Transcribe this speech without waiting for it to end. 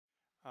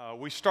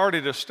We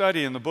started a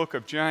study in the book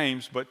of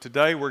James, but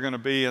today we're going to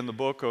be in the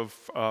book of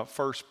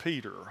 1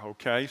 Peter,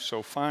 okay?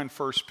 So find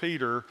 1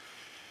 Peter.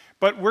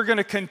 But we're going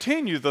to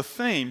continue the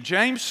theme.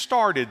 James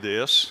started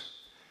this,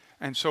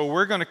 and so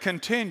we're going to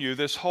continue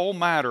this whole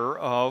matter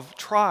of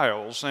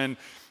trials. And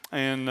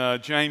in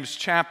James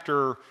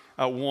chapter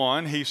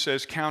 1, he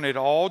says, "Count it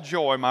all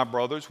joy, my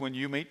brothers, when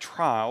you meet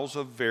trials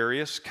of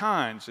various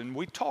kinds." And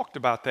we talked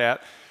about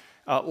that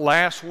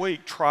last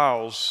week,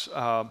 trials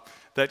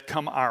that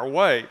come our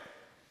way.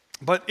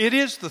 But it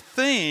is the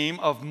theme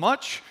of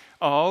much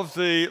of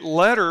the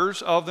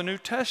letters of the New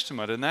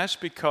Testament, and that's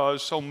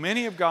because so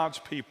many of God's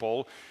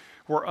people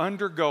were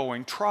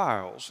undergoing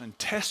trials and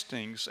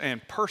testings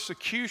and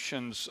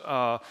persecutions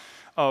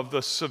of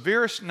the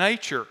severest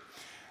nature.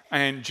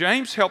 And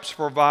James helps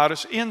provide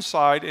us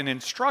insight and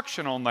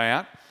instruction on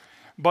that.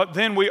 But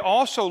then we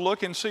also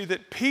look and see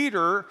that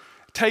Peter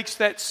takes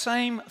that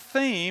same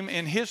theme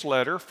in his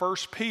letter,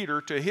 1 Peter,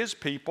 to his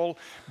people.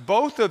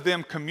 Both of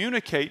them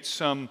communicate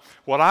some,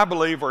 what I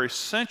believe are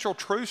essential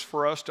truths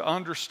for us to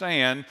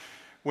understand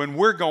when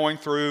we're going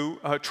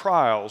through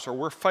trials or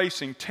we're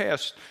facing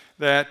tests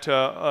that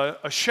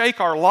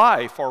shake our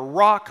life or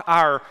rock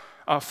our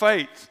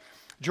faith.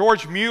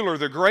 George Mueller,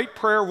 the great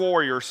prayer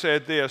warrior,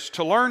 said this: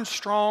 "To learn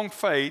strong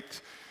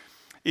faith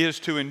is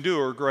to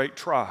endure great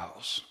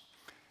trials."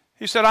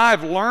 He said, "I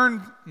have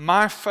learned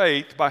my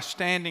faith by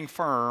standing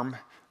firm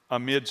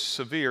amid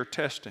severe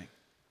testing."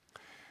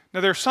 Now,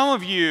 there are some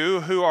of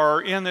you who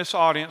are in this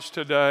audience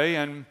today,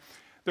 and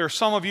there are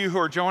some of you who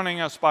are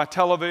joining us by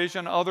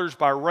television, others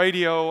by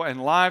radio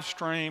and live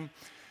stream,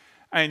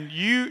 and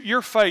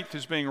your faith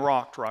is being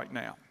rocked right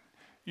now.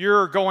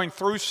 You're going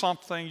through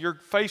something, you're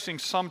facing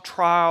some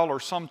trial or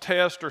some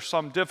test or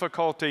some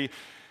difficulty,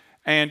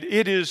 and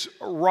it is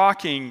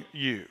rocking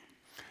you.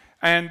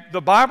 And the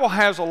Bible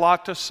has a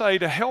lot to say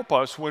to help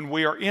us when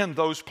we are in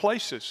those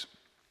places.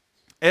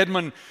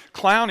 Edmund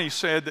Clowney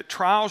said that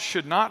trials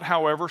should not,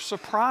 however,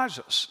 surprise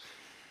us.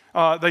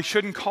 They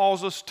shouldn't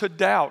cause us to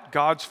doubt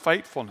God's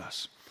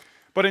faithfulness.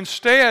 But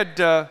instead,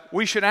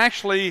 we should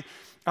actually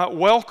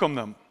welcome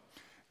them.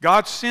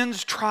 God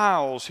sends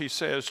trials, he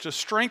says, to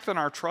strengthen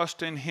our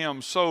trust in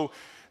Him so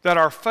that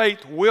our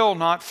faith will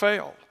not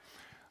fail.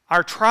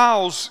 Our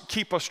trials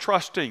keep us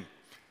trusting.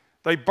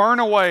 They burn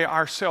away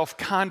our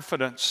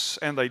self-confidence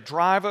and they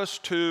drive us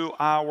to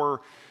our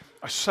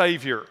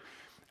Savior.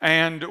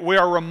 And we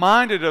are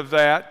reminded of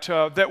that,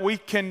 that we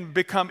can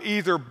become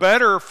either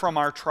better from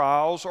our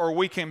trials or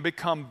we can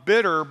become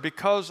bitter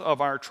because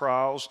of our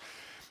trials.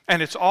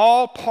 And it's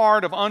all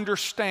part of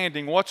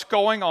understanding what's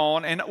going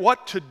on and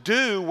what to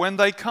do when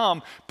they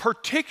come,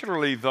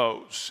 particularly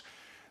those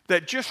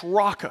that just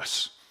rock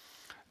us,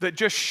 that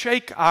just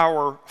shake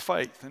our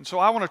faith. And so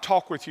I want to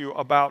talk with you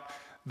about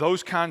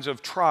those kinds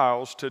of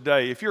trials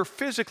today. If you're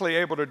physically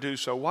able to do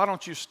so, why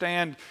don't you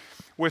stand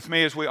with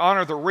me as we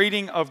honor the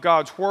reading of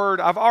God's Word.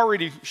 I've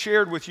already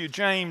shared with you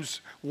James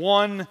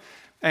 1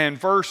 and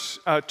verse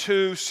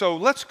 2, so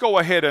let's go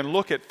ahead and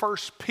look at 1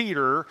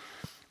 Peter,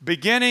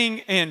 beginning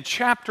in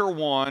chapter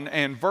 1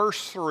 and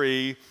verse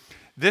 3.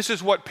 This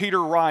is what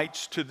Peter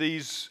writes to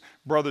these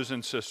brothers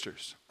and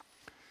sisters.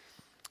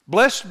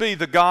 "Blessed be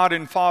the God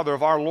and Father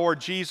of our Lord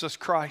Jesus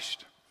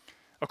Christ.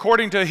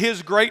 According to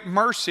His great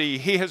mercy,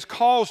 He has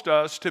caused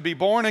us to be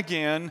born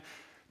again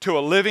to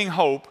a living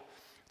hope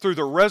through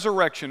the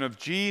resurrection of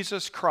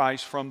Jesus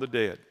Christ from the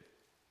dead,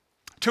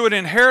 to an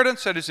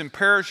inheritance that is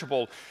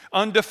imperishable,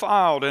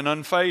 undefiled, and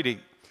unfading,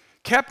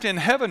 kept in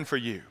heaven for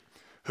you,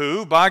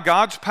 who by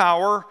God's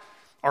power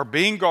are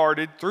being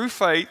guarded through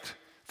faith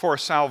for a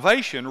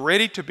salvation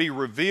ready to be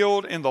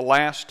revealed in the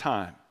last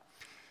time.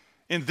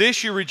 In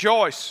this you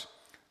rejoice,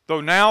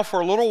 though now for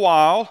a little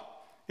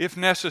while, if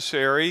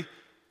necessary,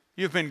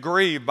 you've been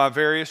grieved by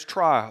various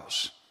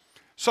trials,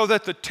 so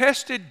that the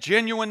tested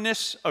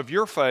genuineness of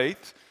your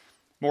faith,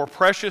 more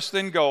precious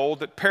than gold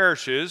that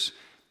perishes,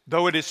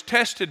 though it is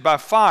tested by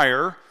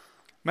fire,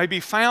 may be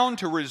found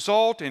to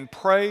result in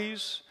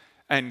praise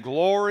and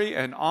glory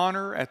and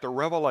honor at the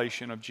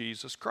revelation of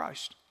Jesus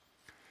Christ.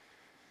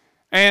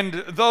 And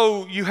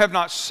though you have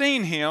not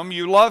seen Him,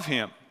 you love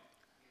Him.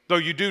 Though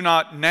you do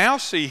not now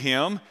see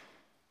Him,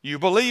 you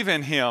believe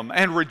in Him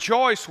and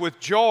rejoice with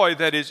joy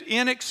that is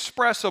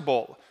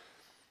inexpressible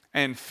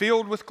and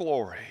filled with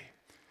glory,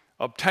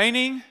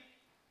 obtaining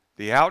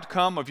the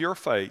outcome of your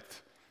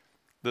faith,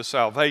 the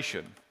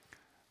salvation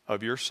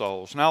of your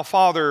souls." Now,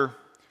 Father,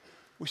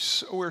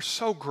 we're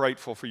so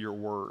grateful for your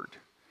word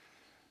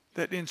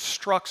that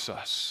instructs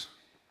us,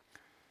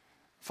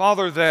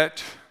 Father,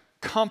 that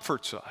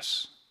comforts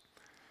us,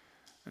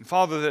 and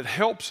Father, that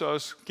helps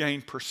us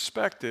gain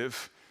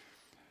perspective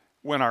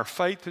when our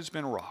faith has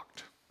been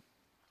rocked.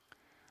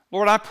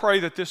 Lord, I pray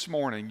that this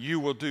morning you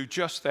will do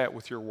just that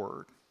with your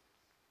word.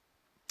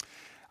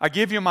 I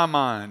give you my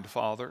mind,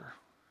 Father.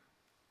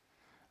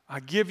 I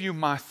give you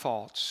my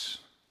thoughts.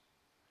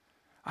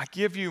 I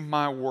give you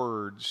my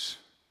words.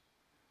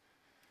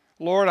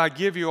 Lord, I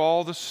give you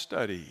all the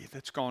study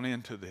that's gone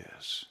into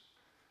this.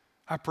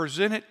 I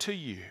present it to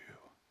you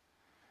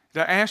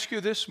to ask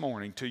you this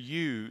morning to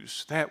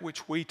use that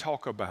which we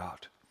talk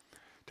about,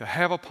 to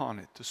have upon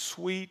it the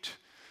sweet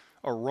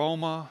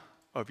aroma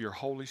of your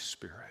Holy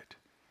Spirit.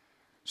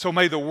 So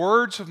may the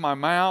words of my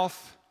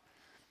mouth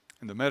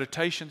and the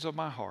meditations of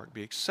my heart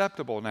be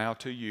acceptable now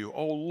to you,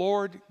 O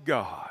Lord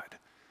God,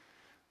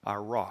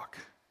 our rock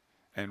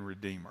and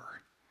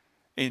redeemer.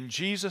 In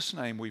Jesus'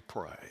 name we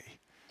pray.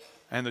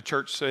 And the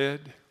church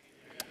said,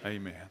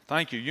 Amen.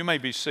 Thank you. You may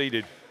be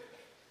seated.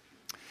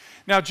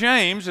 Now,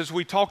 James, as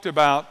we talked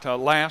about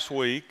last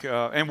week,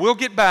 and we'll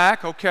get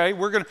back, okay?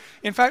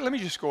 In fact, let me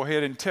just go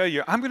ahead and tell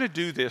you, I'm going to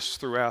do this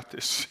throughout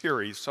this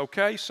series,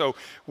 okay? So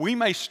we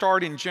may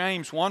start in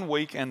James one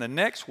week, and the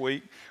next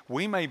week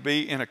we may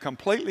be in a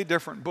completely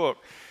different book.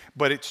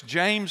 But it's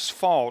James'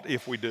 fault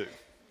if we do,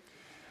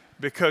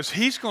 because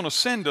he's going to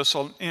send us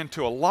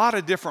into a lot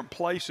of different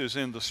places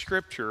in the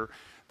Scripture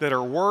that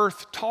are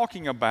worth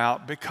talking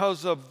about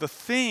because of the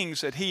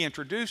things that he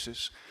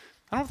introduces.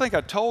 I don't think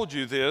I told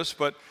you this,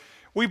 but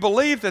we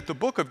believe that the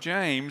book of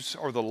James,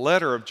 or the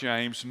letter of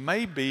James,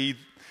 may be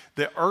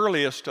the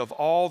earliest of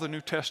all the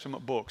New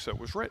Testament books that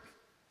was written.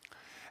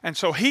 And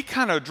so he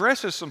kind of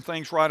addresses some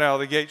things right out of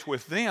the gates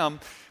with them.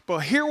 But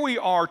here we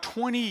are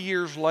 20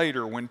 years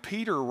later when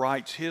Peter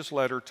writes his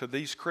letter to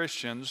these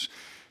Christians,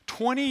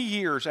 20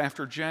 years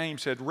after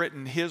James had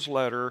written his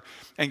letter.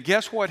 And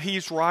guess what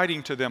he's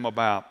writing to them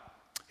about?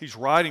 He's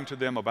writing to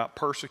them about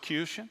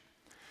persecution,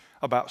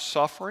 about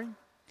suffering,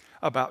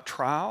 about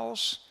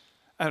trials,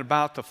 and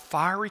about the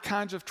fiery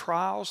kinds of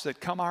trials that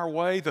come our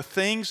way, the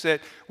things that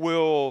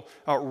will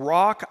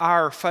rock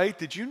our faith.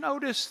 Did you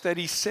notice that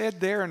he said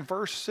there in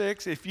verse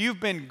 6, if you've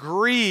been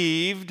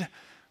grieved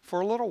for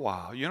a little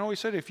while? You know, he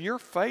said, if your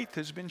faith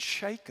has been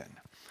shaken,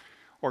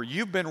 or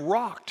you've been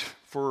rocked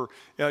for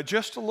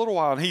just a little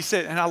while. And he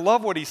said, and I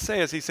love what he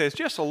says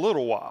just a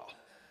little while,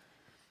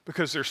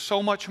 because there's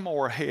so much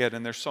more ahead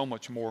and there's so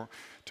much more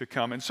to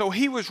come. And so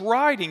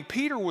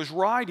Peter was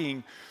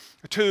writing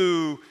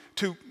to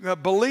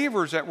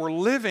believers that were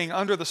living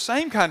under the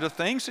same kind of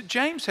things that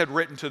James had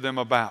written to them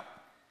about.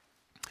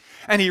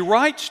 And he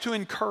writes to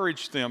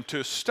encourage them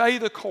to stay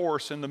the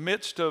course in the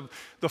midst of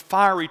the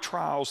fiery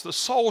trials, the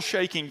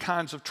soul-shaking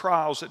kinds of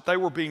trials that they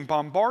were being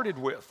bombarded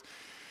with.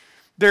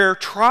 Their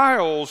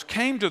trials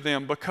came to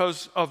them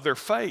because of their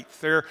faith.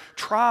 Their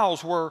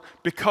trials were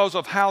because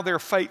of how their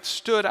faith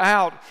stood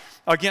out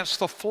against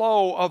the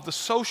flow of the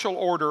social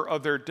order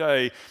of their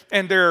day.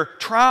 And their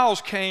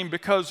trials came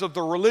because of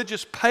the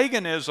religious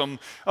paganism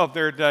of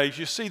their days.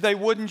 You see, they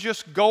wouldn't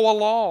just go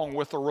along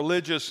with the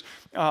religious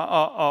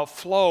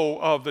flow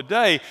of the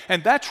day.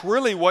 And that's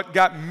really what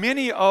got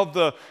many of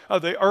the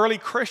early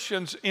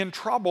Christians in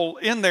trouble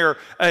in their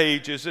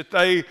age, is that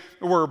they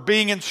were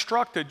being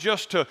instructed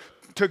just to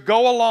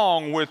go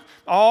along with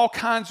all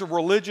kinds of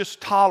religious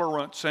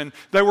tolerance, and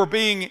they were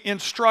being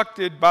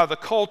instructed by the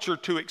culture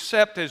to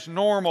accept as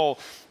normal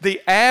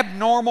the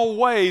abnormal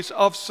ways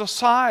of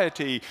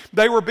society.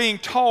 They were being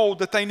told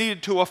that they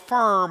needed to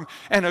affirm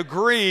and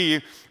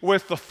agree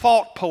with the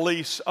thought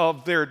police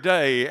of their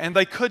day, and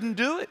they couldn't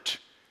do it.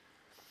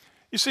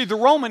 You see, the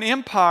Roman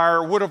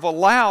Empire would have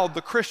allowed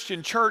the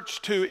Christian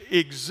church to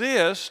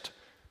exist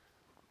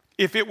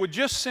if it would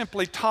just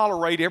simply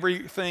tolerate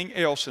everything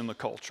else in the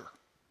culture.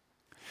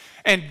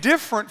 And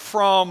different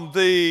from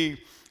the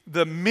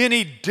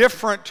many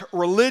different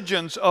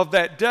religions of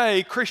that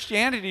day,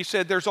 Christianity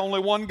said there's only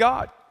one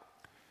God.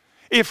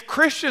 If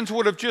Christians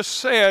would have just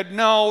said,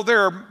 no,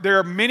 there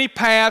are many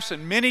paths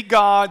and many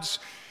gods,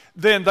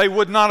 then they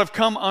would not have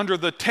come under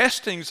the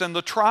testings and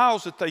the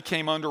trials that they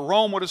came under.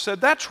 Rome would have said,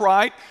 that's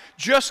right,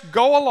 just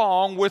go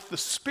along with the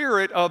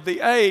spirit of the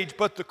age.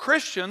 But the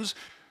Christians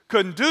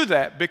couldn't do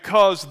that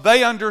because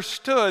they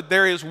understood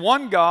there is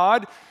one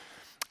God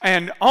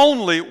and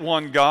only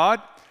one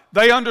God.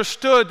 They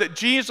understood that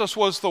Jesus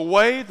was the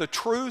way, the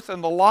truth,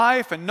 and the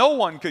life, and no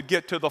one could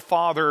get to the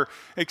Father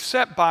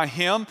except by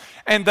Him.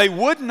 And they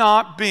would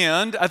not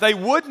bend, they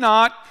would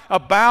not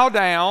bow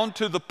down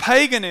to the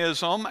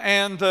paganism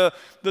and the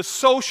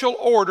social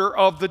order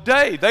of the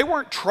day. They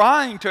weren't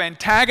trying to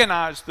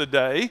antagonize the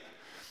day.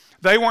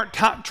 They weren't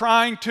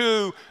trying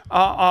to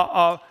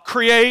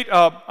create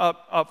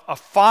a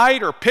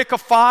fight or pick a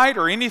fight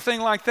or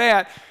anything like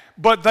that.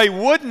 But they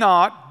would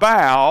not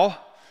bow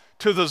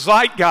to the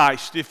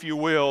zeitgeist, if you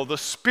will, the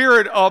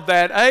spirit of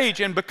that age.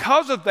 And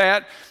because of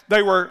that,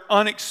 they were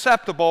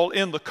unacceptable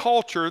in the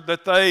culture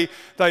that they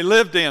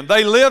lived in.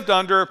 They lived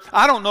under,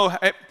 I don't know,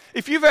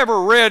 if you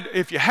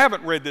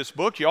haven't read this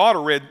book, you ought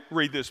to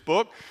read this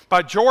book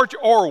by George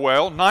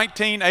Orwell,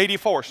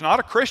 1984. It's not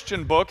a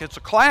Christian book. It's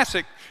a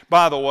classic,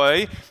 by the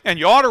way. And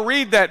you ought to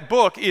read that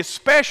book,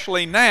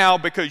 especially now,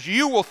 because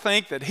you will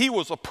think that he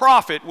was a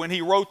prophet when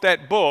he wrote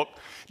that book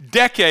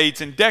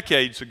decades and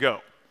decades ago.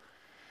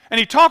 And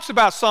he talks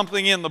about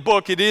something in the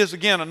book. It is,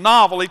 again, a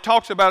novel. He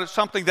talks about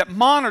something that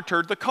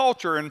monitored the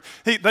culture. And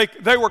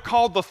they were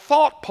called the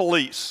thought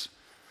police.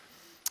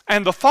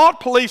 And the thought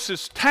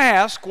police's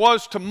task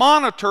was to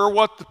monitor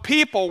what the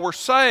people were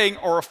saying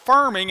or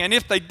affirming. And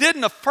if they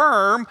didn't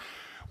affirm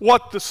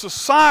what the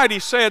society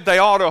said they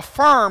ought to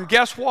affirm,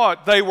 guess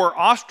what? They were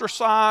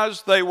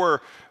ostracized. They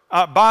were,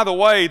 by the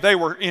way, they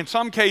were in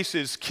some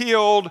cases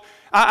killed.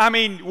 I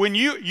mean, when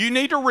you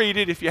need to read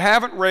it if you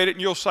haven't read it,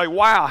 and you'll say,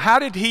 wow, how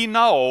did he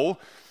know?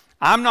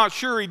 I'm not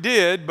sure he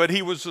did, but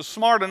he was a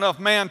smart enough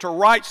man to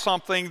write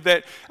something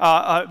that,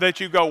 that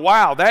you go,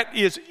 wow, that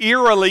is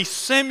eerily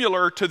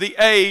similar to the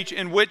age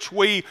in which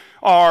we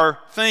are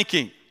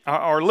thinking,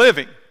 are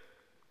living.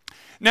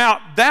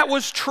 Now, that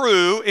was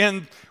true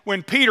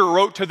when Peter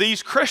wrote to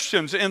these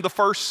Christians in the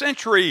first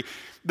century,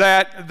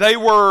 that they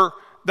were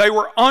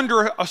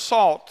under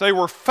assault. They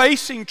were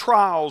facing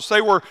trials.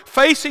 They were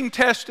facing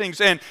testings,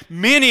 and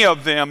many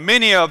of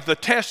the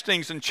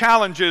testings and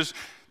challenges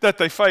that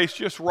they faced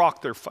just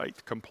rocked their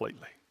faith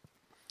completely.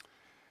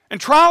 And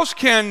trials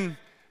can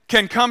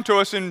come to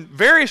us in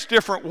various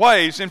different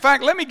ways. In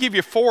fact, let me give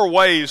you 4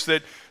 ways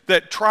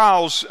that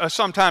trials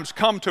sometimes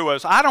come to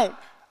us. I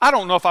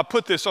don't know if I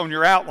put this on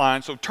your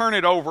outline, so turn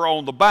it over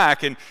on the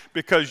back, and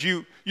because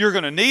you're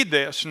going to need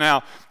this.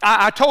 Now,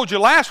 I told you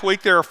last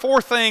week there are 4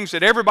 things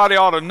that everybody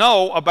ought to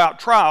know about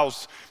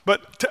trials,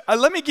 but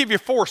let me give you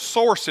 4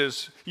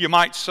 sources, you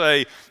might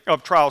say,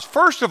 of trials.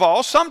 First of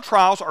all, some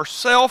trials are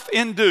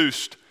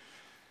self-induced.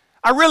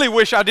 I really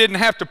wish I didn't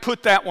have to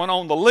put that one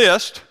on the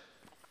list,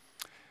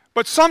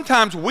 but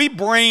sometimes we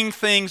bring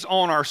things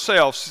on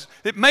ourselves.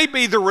 It may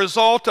be the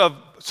result of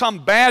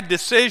some bad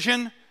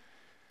decision,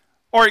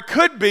 or it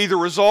could be the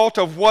result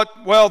of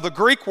the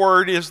Greek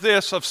word is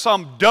this, of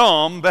some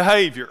dumb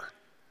behavior.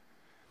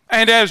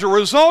 And as a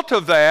result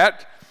of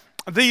that,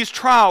 these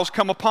trials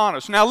come upon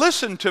us. Now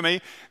listen to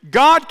me,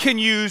 God can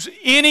use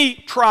any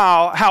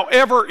trial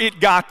however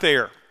it got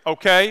there,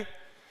 okay?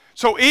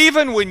 So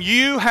even when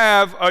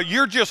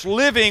you're just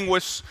living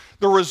with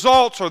the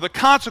results or the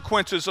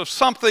consequences of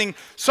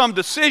some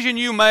decision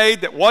you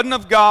made that wasn't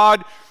of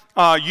God,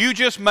 you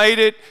just made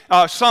it,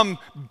 some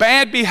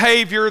bad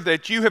behavior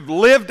that you have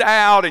lived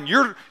out, and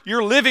you're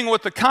living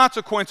with the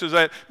consequences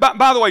of that.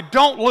 By the way,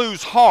 don't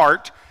lose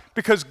heart,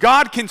 because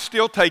God can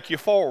still take you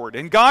forward,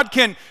 and God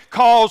can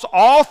cause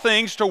all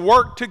things to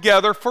work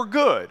together for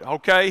good,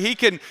 okay? He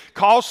can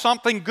cause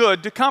something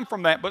good to come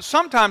from that. But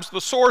sometimes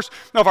the source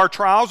of our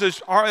trials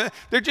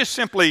they're just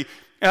simply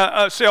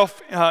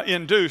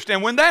self-induced.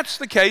 And when that's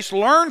the case,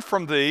 learn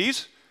from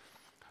these,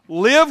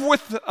 live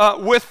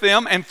with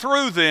them and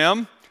through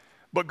them,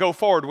 but go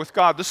forward with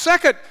God. The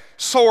second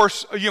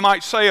source, you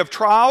might say, of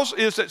trials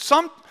is that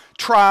some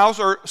trials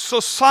are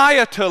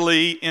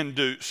societally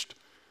induced.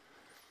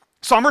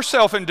 Some are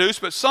self-induced,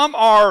 but some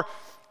are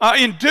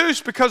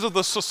induced because of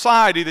the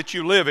society that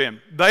you live in.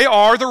 They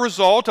are the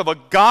result of a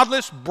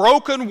godless,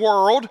 broken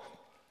world,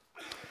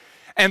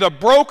 and a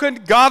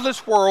broken,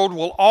 godless world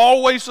will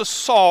always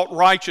assault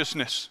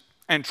righteousness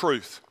and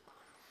truth.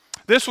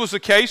 This was the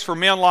case for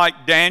men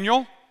like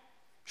Daniel,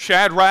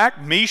 Shadrach,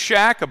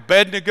 Meshach,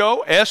 Abednego,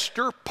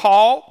 Esther,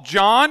 Paul,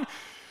 John,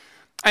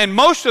 and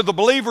most of the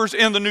believers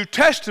in the New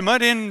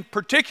Testament, in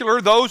particular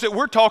those that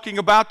we're talking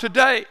about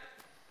today.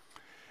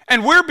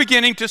 And we're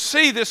beginning to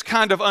see this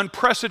kind of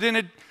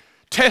unprecedented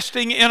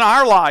testing in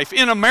our life,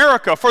 in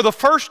America. For the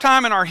first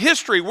time in our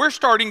history, we're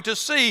starting to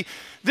see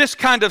this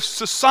kind of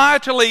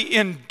societally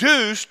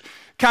induced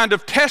kind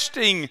of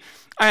testing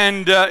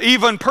and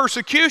even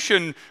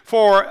persecution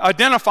for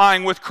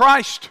identifying with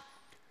Christ.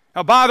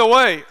 Now, by the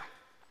way,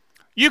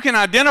 you can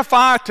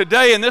identify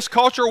today in this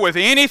culture with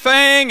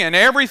anything and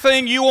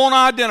everything you want to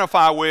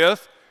identify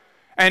with,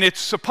 and it's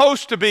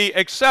supposed to be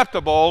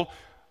acceptable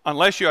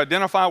unless you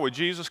identify with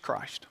Jesus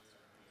Christ.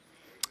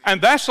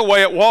 And that's the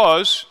way it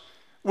was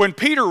when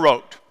Peter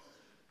wrote.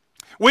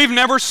 We've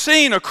never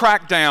seen a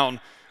crackdown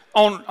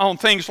on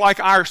things like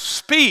our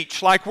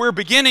speech, like we're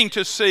beginning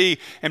to see,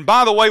 and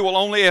by the way, will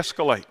only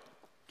escalate.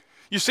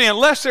 You see,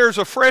 unless there's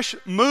a fresh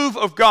move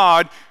of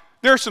God,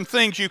 there are some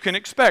things you can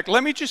expect.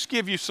 Let me just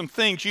give you some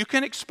things you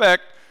can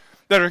expect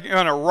that are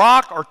going to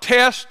rock or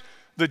test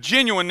the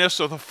genuineness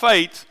of the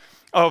faith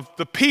of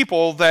the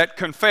people that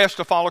confess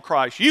to follow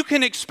Christ. You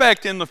can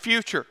expect in the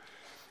future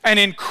an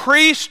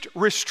increased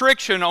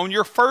restriction on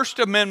your First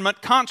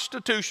Amendment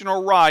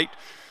constitutional right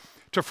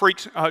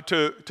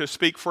to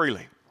speak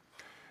freely.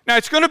 Now,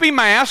 it's going to be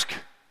masked.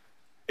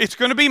 It's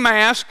going to be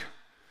masked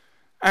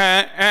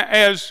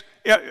as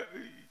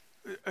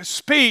a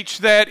speech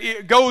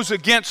that goes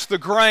against the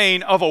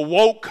grain of a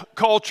woke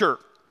culture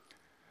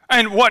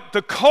and what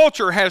the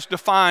culture has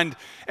defined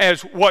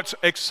as what's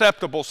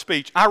acceptable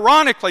speech.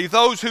 Ironically,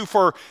 those who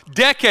for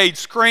decades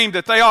screamed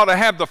that they ought to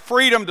have the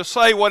freedom to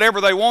say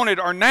whatever they wanted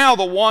are now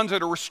the ones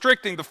that are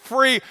restricting the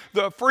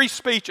free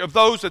speech of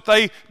those that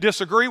they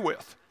disagree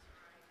with.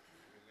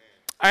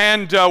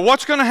 And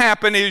what's going to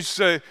happen is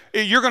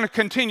you're going to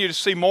continue to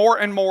see more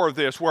and more of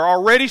this. We're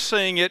already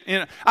seeing it.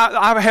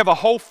 I have a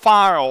whole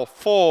file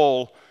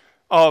full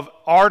of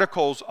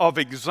articles, of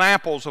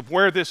examples of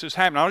where this is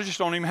happening. I just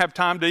don't even have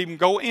time to even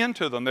go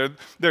into them.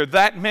 There are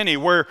that many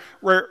where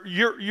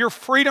your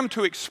freedom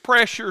to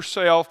express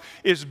yourself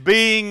is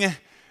being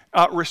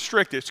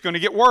restricted. It's going to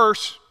get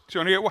worse.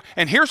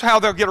 And here's how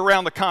they'll get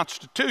around the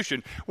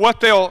Constitution. What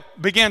they'll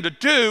begin to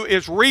do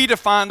is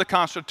redefine the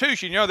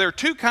Constitution. There are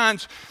two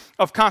kinds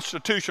of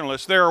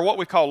constitutionalists. There are what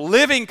we call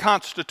living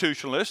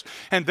constitutionalists,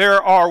 and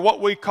there are what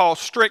we call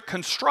strict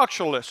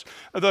constructionists.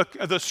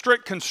 The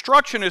strict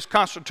constructionist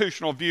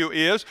constitutional view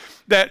is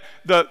that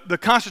the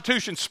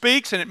Constitution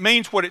speaks and it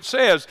means what it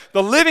says.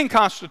 The living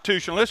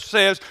constitutionalist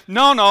says,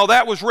 no,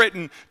 that was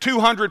written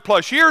 200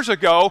 plus years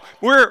ago.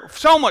 We're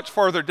so much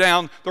further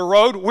down the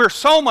road. We're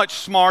so much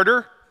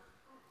smarter.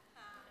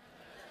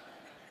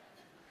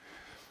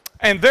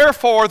 And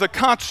therefore, the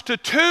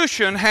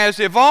Constitution has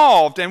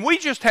evolved, and we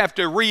just have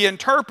to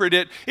reinterpret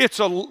it. It's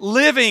a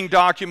living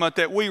document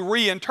that we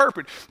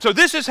reinterpret. So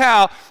this is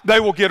how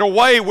they will get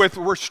away with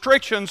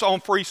restrictions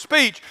on free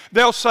speech.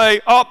 They'll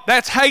say,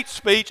 that's hate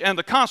speech, and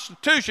the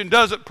Constitution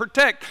doesn't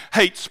protect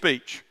hate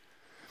speech.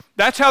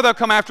 That's how they'll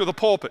come after the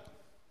pulpit.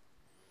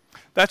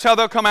 That's how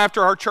they'll come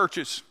after our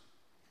churches,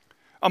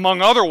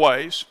 among other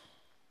ways.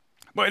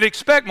 But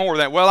expect more of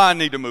that. Well, I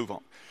need to move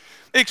on.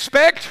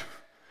 Expect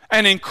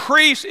an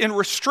increase in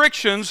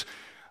restrictions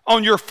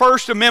on your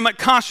First Amendment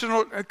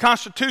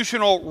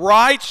constitutional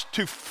rights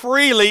to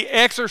freely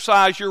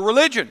exercise your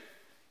religion.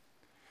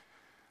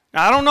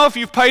 Now, I don't know if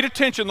you've paid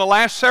attention the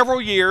last several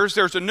years.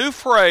 There's a new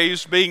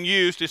phrase being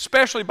used,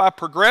 especially by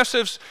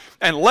progressives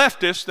and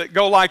leftists, that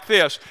go like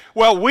this.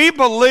 Well, we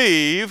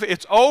believe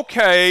it's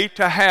okay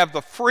to have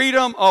the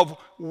freedom of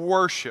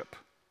worship.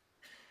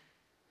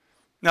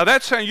 Now,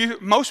 that's saying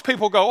most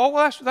people go,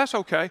 well, that's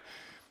okay.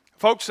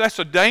 Folks, that's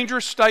a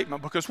dangerous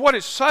statement, because what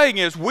it's saying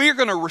is we're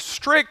going to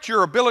restrict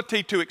your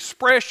ability to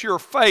express your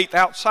faith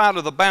outside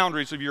of the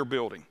boundaries of your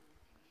building.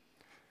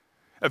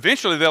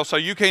 Eventually, they'll say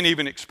you can't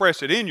even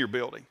express it in your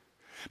building.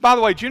 By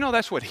the way, do you know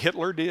that's what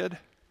Hitler did?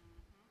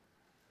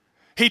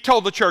 He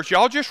told the church,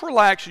 y'all just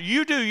relax,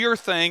 you do your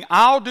thing,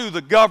 I'll do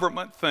the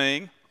government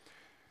thing.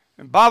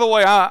 And by the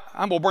way,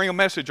 I'm going to bring a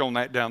message on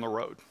that down the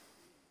road.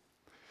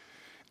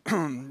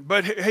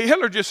 But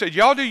Hitler just said,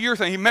 y'all do your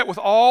thing. He met with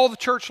all the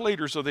church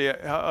leaders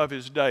of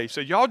his day. He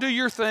said, y'all do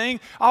your thing.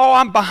 Oh,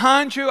 I'm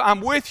behind you. I'm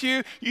with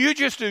you. You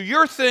just do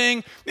your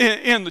thing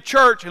in the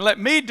church and let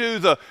me do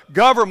the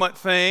government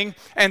thing,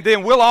 and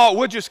then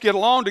we'll just get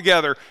along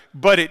together.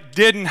 But it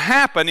didn't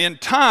happen. In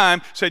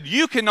time, said,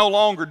 you can no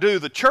longer do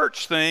the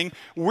church thing.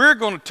 We're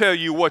going to tell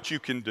you what you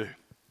can do.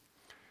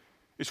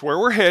 It's where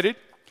we're headed.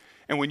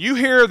 And when you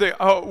hear the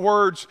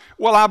words,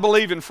 well, I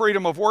believe in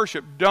freedom of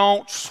worship,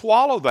 don't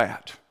swallow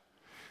that.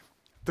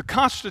 The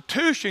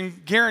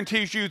Constitution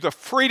guarantees you the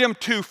freedom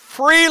to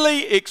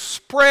freely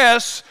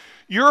express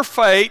your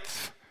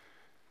faith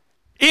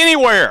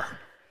anywhere.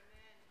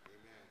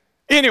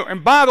 Anywhere.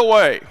 And by the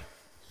way,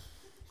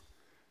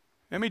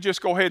 let me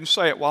just go ahead and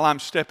say it while I'm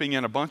stepping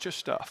in a bunch of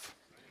stuff.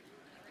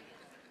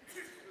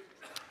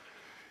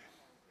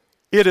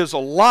 It is a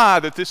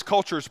lie that this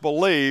culture has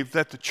believed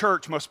that the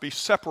church must be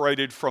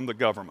separated from the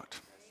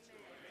government.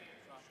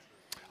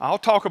 I'll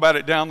talk about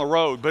it down the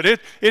road, but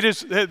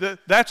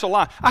that's a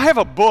lie. I have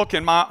a book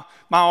in my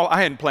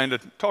I hadn't planned to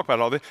talk about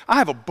all this. I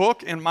have a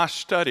book in my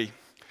study.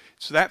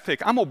 It's that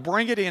thick. I'm going to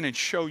bring it in and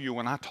show you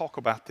when I talk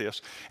about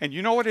this. And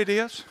you know what it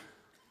is?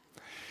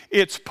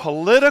 It's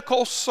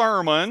political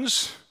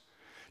sermons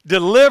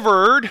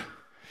delivered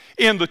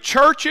in the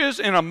churches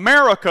in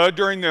America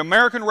during the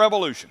American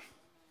Revolution.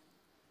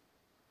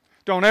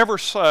 Don't ever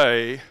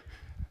say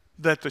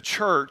that the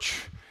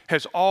church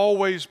has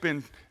always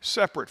been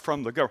separate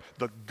from the government.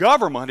 The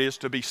government is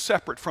to be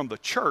separate from the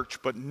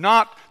church, but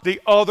not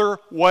the other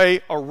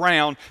way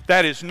around.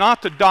 That is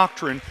not the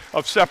doctrine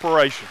of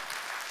separation.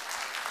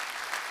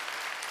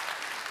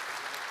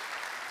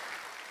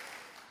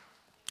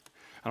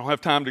 I don't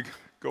have time to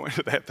go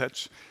into that.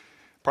 That's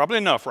probably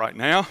enough right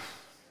now.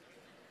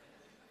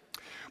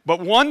 But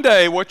one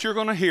day what you're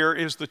going to hear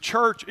is the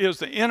church is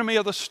the enemy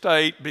of the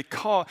state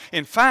because,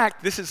 in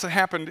fact, this has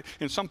happened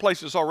in some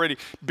places already,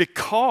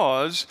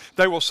 because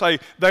they will say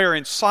they are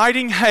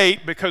inciting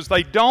hate because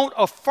they don't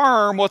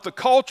affirm what the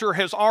culture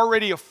has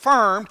already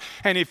affirmed.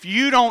 And if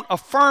you don't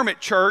affirm it,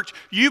 church,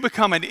 you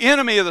become an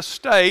enemy of the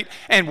state,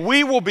 and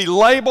we will be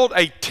labeled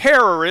a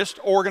terrorist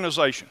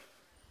organization.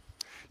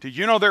 Do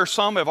you know there are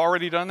some have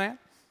already done that?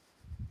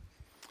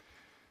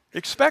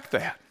 Expect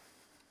that.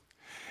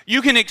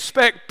 You can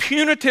expect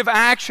punitive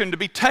action to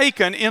be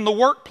taken in the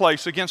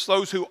workplace against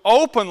those who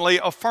openly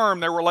affirm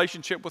their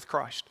relationship with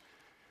Christ.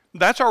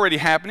 That's already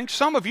happening.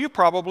 Some of you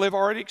probably have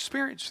already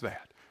experienced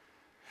that.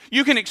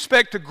 You can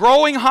expect a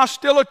growing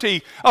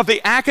hostility of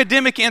the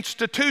academic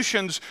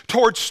institutions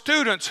towards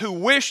students who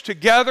wish to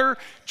gather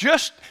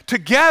just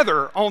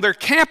together on their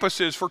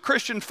campuses for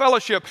Christian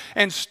fellowship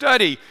and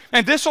study.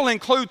 And this will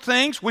include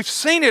things, we've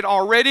seen it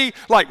already,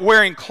 like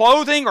wearing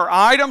clothing or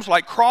items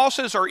like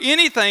crosses or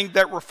anything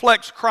that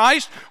reflects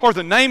Christ or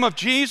the name of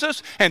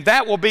Jesus, and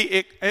that will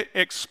be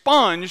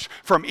expunged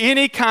from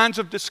any kinds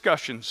of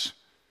discussions.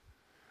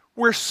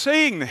 We're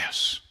seeing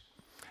this.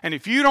 And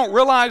if you don't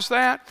realize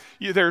that,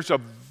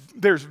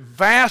 there's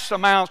vast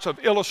amounts of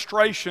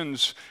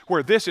illustrations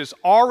where this is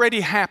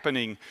already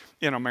happening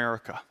in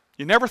America.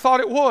 You never thought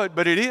it would,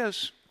 but it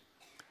is.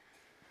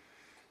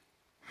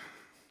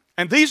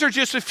 And these are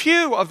just a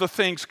few of the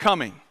things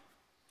coming.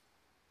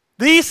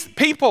 These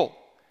people,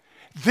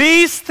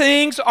 these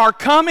things are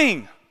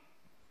coming.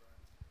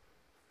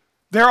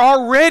 They're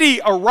already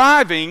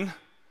arriving,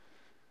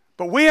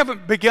 but we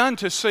haven't begun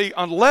to see,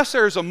 unless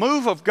there's a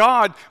move of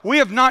God, we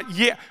have not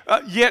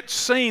yet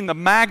seen the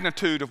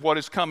magnitude of what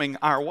is coming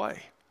our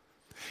way.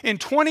 In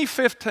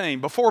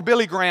 2015, before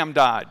Billy Graham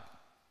died,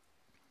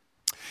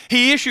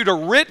 he issued a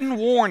written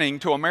warning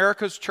to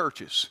America's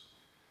churches.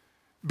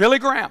 Billy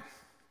Graham.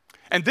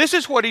 And this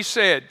is what he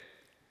said,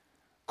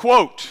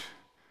 quote,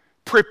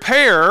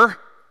 "Prepare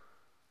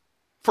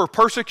for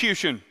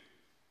persecution."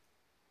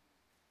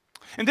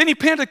 And then he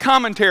penned a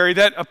commentary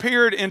that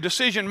appeared in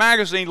Decision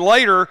magazine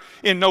later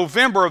in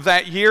November of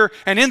that year.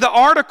 And in the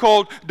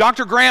article,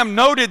 Dr. Graham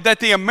noted that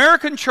the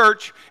American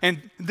church,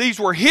 and these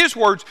were his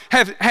words,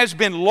 has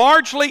been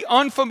largely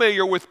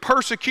unfamiliar with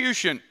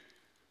persecution.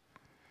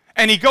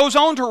 And he goes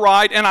on to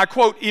write, and I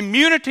quote,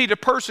 "Immunity to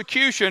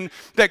persecution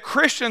that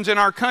Christians in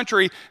our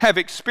country have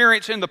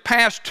experienced in the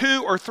past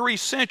 2 or 3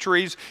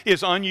 centuries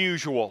is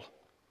unusual."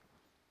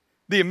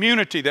 The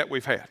immunity that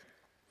we've had.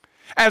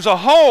 As a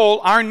whole,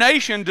 our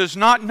nation does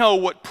not know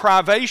what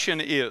privation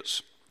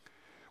is.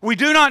 We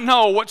do not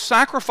know what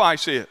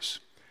sacrifice is.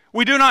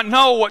 We do not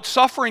know what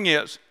suffering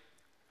is.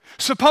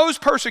 Suppose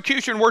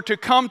persecution were to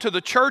come to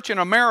the church in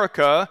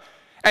America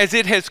as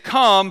it has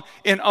come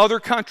in other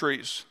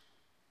countries.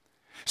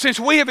 Since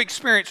we have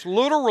experienced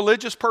little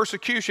religious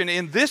persecution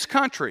in this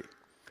country,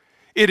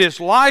 it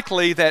is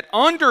likely that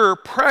under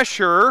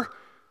pressure,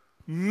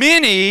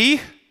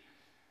 many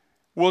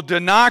will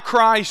deny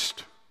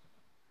Christ.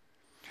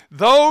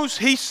 Those,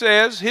 he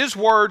says, his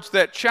words,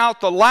 that shout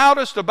the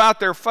loudest about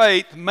their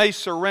faith may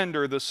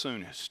surrender the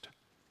soonest.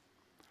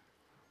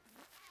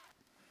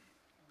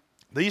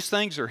 These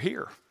things are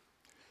here.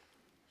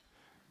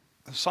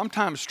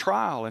 Sometimes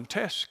trial and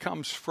test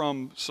comes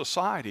from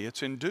society.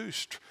 It's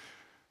induced.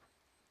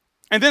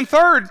 And then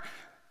third,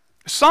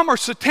 some are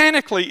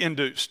satanically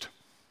induced.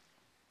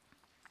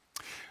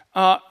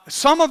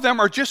 Some of them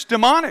are just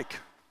demonic.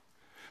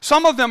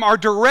 Some of them are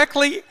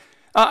directly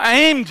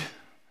aimed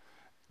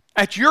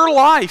at your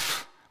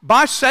life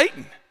by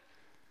Satan.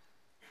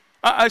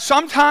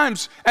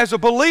 Sometimes, as a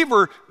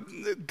believer,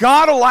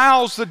 God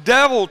allows the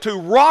devil to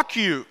rock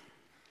you,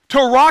 to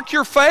rock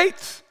your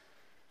faith,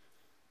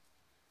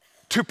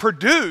 to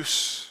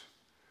produce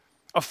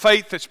a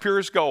faith that's pure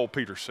as gold,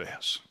 Peter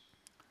says.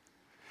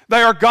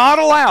 They are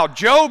God-allowed.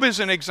 Job is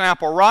an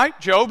example, right?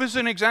 Job is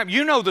an example.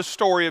 You know the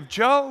story of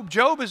Job.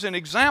 Job is an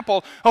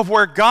example of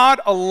where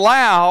God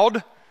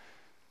allowed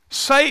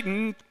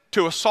Satan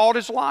to assault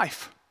his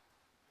life.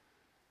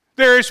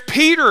 There is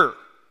Peter.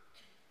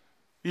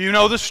 You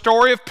know the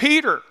story of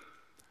Peter.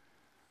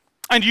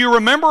 And you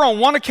remember on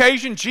one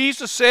occasion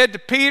Jesus said to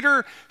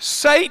Peter,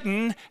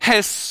 "Satan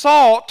has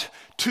sought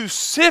to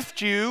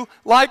sift you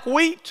like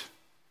wheat."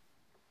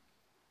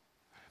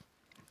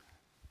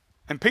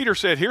 And Peter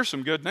said, "Here's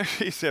some good news."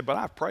 He said, "But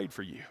I've prayed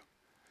for you,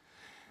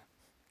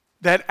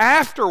 that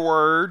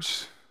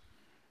afterwards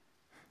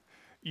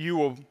you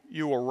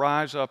will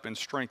rise up and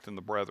strengthen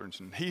the brethren."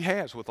 And he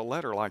has with a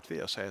letter like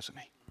this, hasn't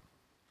he?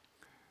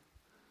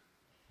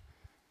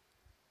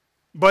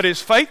 But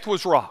his faith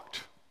was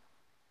rocked.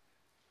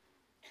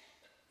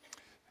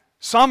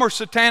 Some are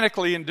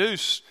satanically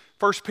induced.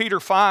 1 Peter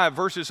 5,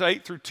 verses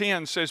 8 through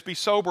 10 says, "Be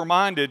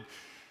sober-minded,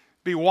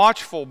 be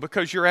watchful,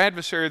 because your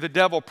adversary, the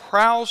devil,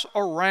 prowls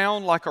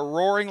around like a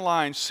roaring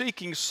lion,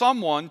 seeking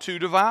someone to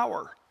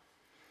devour."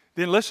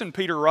 Then listen,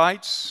 Peter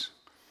writes,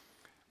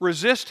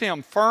 "Resist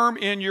him firm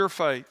in your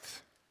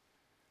faith,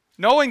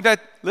 knowing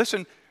that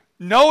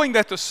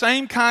the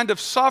same kind of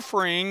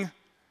suffering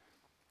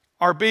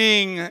are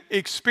being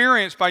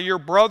experienced by your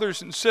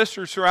brothers and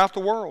sisters throughout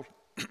the world.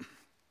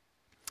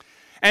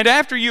 And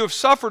after you have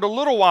suffered a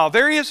little while,"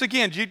 there he is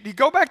again. You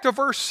go back to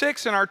verse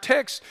 6 in our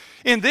text.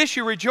 "In this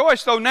you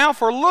rejoice, though now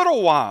for a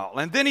little while."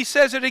 And then he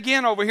says it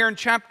again over here in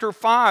chapter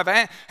 5.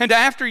 "And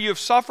after you have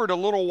suffered a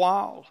little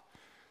while,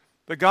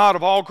 the God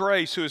of all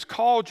grace, who has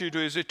called you to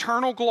his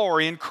eternal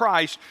glory in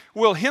Christ,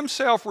 will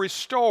himself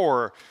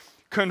restore,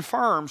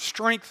 confirm,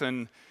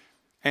 strengthen,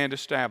 and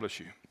establish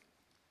you."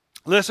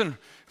 Listen,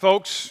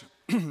 folks,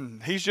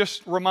 he's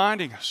just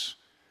reminding us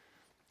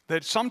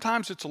that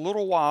sometimes it's a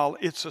little while,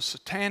 it's a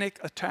satanic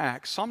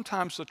attack.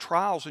 Sometimes the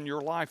trials in your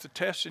life, the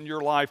tests in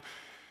your life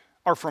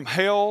are from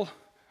hell.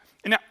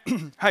 And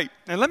now, hey,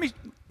 and let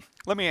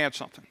me add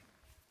something.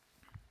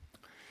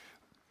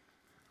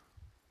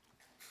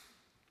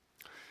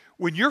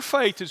 When your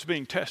faith is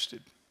being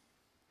tested,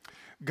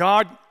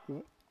 God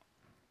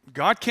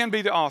can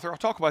be the author. I'll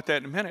talk about that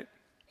in a minute.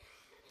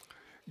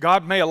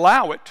 God may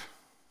allow it,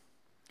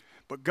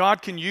 but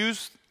God can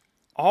use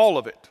all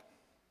of it.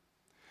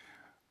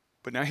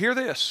 But now hear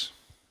this.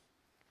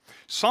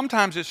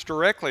 Sometimes it's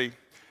directly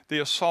the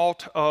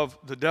assault of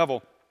the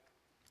devil.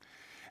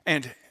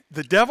 And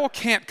the devil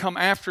can't come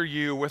after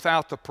you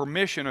without the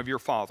permission of your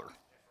Father.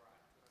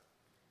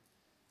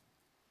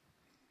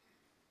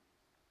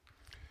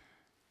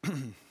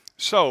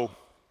 So,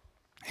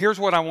 here's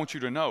what I want you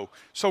to know.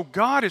 So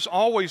God is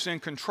always in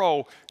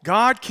control.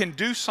 God can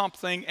do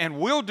something and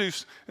will do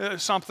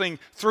something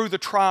through the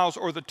trials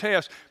or the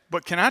tests.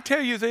 But can I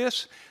tell you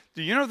this?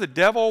 Do you know the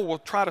devil will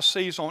try to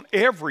seize on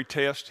every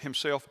test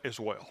himself as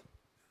well?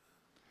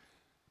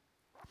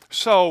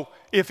 So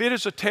if it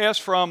is a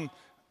test from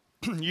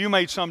you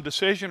made some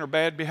decision or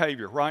bad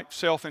behavior, right?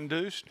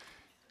 Self-induced.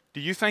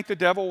 Do you think the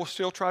devil will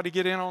still try to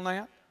get in on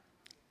that?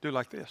 Do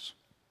like this.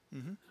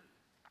 Mm-hmm.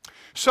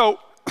 So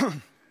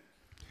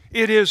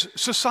it is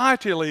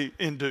societally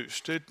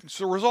induced. It's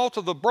the result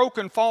of the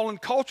broken, fallen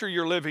culture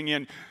you're living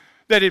in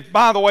that, it,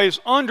 by the way, is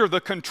under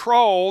the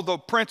control, the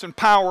prince and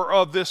power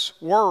of this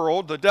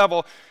world, the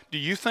devil. Do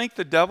you think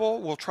the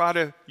devil will try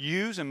to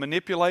use and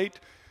manipulate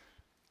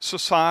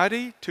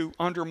society to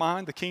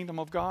undermine the kingdom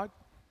of God?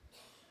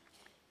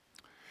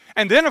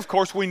 And then, of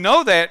course, we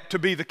know that to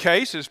be the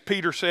case, as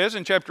Peter says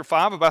in chapter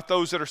 5, about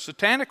those that are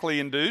satanically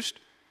induced.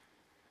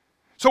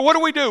 So what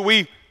do?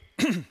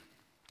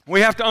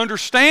 We have to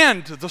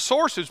understand the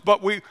sources,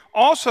 but we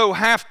also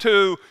have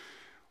to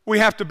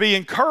be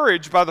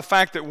encouraged by the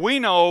fact that we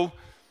know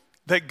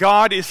that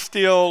God is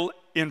still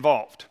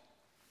involved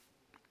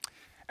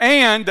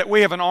and that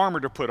we have an armor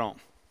to put on.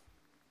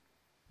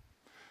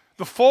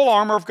 The full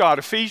armor of God,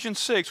 Ephesians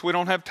 6, we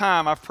don't have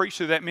time. I've preached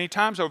through that many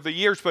times over the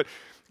years, but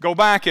go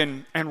back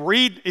and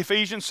read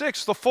Ephesians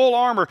 6, the full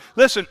armor.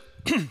 Listen,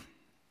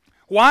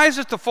 why is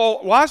the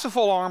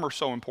full armor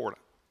so important?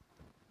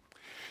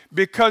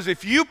 Because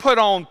if you put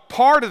on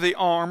part of the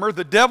armor,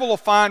 the devil will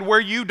find where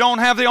you don't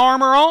have the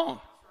armor on.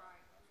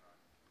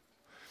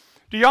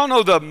 Do y'all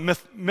know the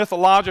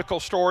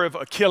mythological story of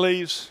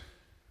Achilles?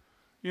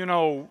 You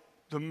know,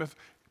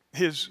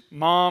 his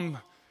mom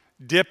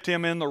dipped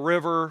him in the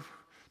river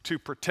to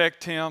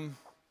protect him.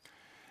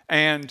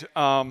 And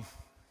the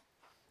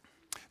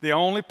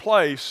only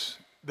place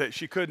that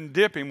she couldn't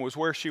dip him was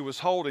where she was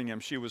holding him.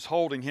 She was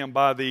holding him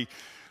by the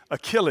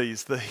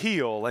Achilles, the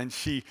heel, and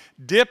she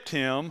dipped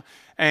him.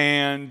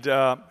 And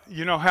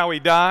you know how he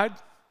died?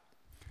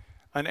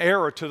 An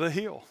arrow to the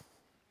heel.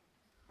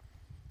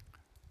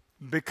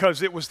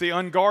 Because it was the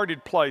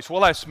unguarded place.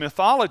 Well, that's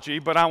mythology,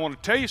 but I want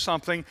to tell you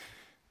something.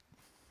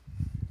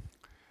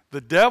 The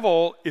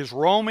devil is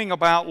roaming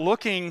about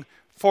looking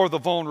for the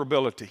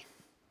vulnerability.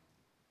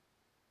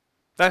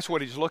 That's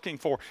what he's looking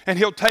for. And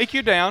he'll take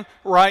you down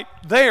right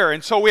there.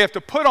 And so we have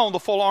to put on the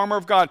full armor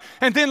of God.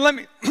 And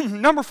then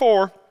number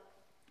 4,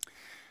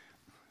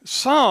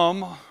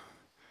 some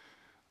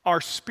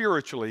are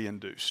spiritually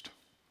induced.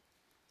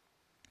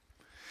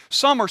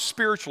 Some are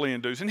spiritually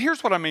induced. And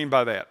here's what I mean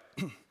by that.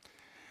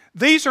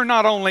 These are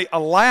not only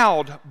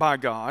allowed by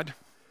God,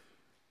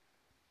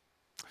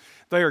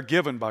 they are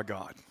given by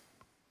God.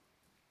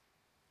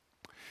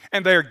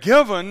 And they are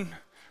given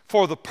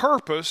for the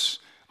purpose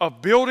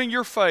of building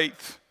your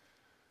faith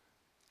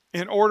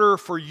in order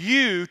for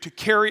you to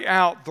carry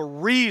out the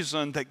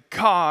reason that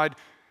God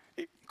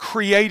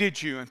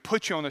created you and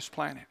put you on this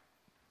planet.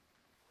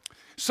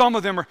 Some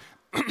of them are,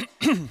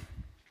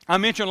 I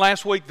mentioned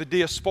last week the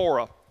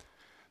diaspora,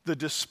 the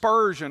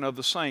dispersion of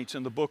the saints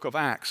in the book of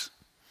Acts.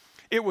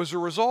 It was a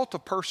result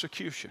of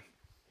persecution.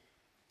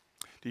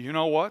 Do you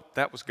know what?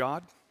 That was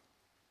God.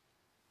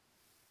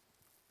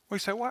 We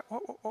say, what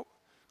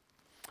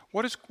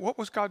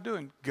was God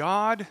doing?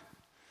 God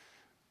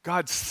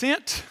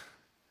sent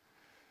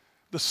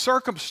the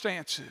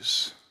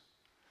circumstances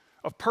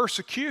of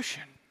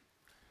persecution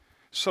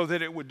so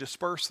that it would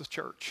disperse the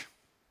church.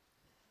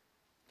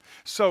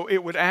 So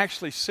it would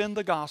actually send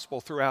the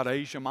gospel throughout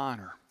Asia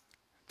Minor,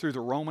 through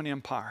the Roman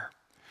Empire.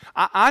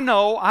 I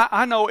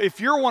know if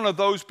you're one of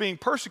those being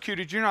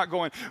persecuted, you're not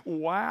going,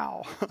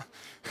 wow,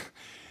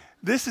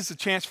 this is a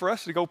chance for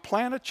us to go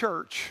plant a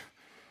church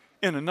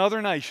in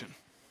another nation.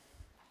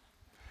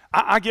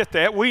 I get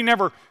that. We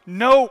never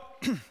know.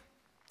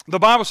 The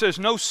Bible says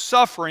no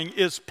suffering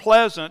is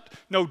pleasant,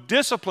 no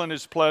discipline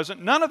is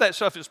pleasant. None of that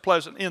stuff is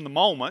pleasant in the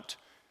moment.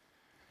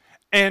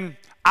 And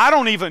I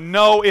don't even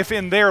know if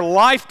in their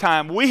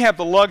lifetime, we have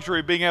the luxury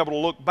of being able to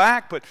look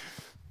back, but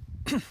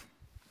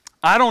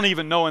I don't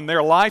even know in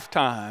their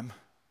lifetime.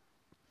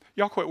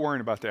 Y'all quit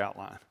worrying about the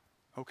outline,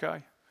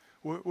 okay?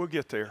 We'll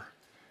get there.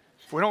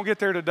 If we don't get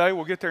there today,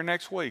 we'll get there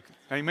next week.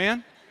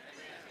 Amen?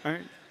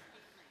 Amen.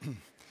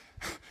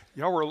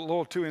 Y'all were a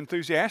little too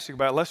enthusiastic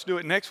about it. Let's do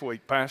it next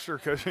week, Pastor,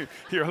 because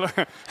you're.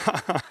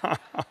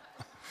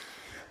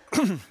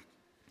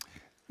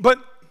 But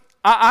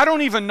I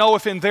don't even know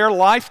if in their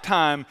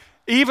lifetime,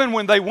 even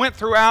when they went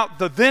throughout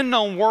the then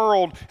known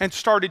world and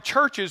started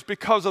churches,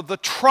 because of the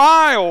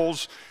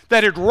trials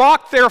that had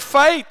rocked their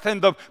faith and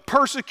the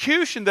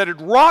persecution that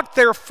had rocked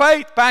their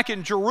faith back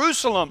in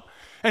Jerusalem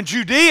and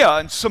Judea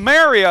and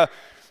Samaria,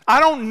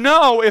 I don't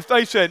know if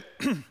they said,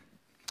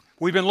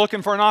 we've been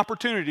looking for an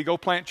opportunity to go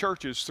plant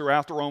churches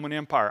throughout the Roman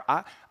Empire.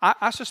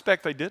 I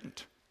suspect they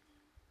didn't.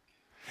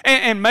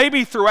 And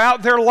maybe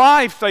throughout their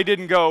life they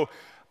didn't go,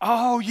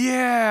 oh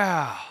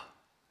yeah,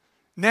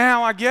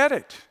 now I get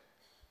it.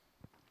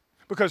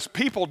 Because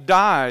people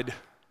died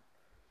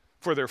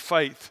for their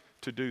faith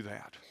to do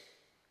that.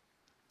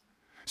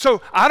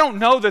 So I don't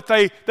know that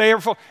they ever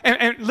fall.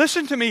 And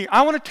listen to me,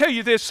 I want to tell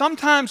you this.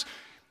 Sometimes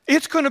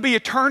it's going to be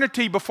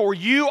eternity before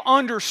you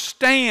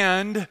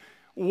understand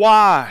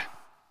why.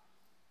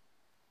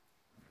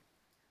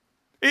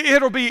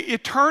 It'll be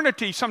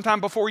eternity sometime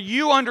before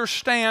you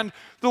understand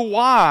the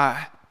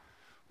why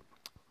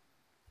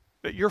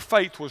that your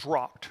faith was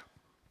rocked.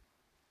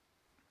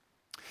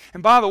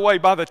 And by the way,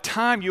 by the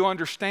time you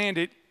understand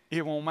it,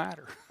 it won't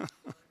matter.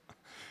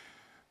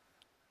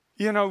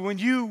 You know,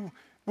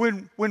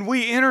 when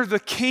we enter the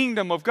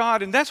kingdom of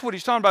God, and that's what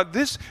he's talking about,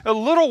 this a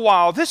little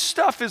while, this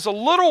stuff is a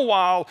little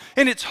while,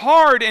 and it's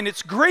hard and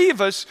it's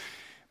grievous,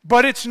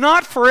 but it's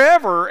not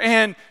forever.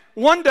 And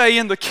one day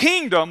in the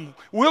kingdom,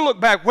 we'll look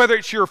back, whether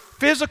it's your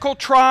physical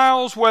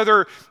trials,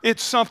 whether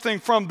it's something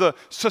from the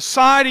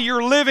society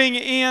you're living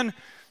in,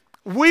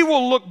 we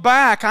will look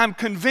back, I'm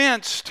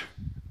convinced,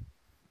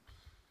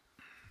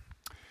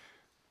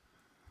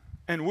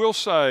 and we'll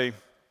say,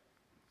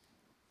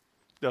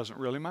 doesn't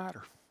really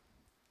matter.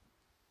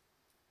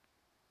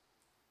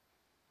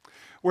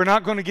 We're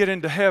not going to get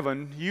into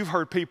heaven. You've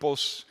heard people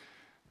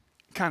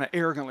kind of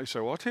arrogantly say,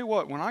 well, I'll tell you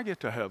what, when I get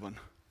to heaven,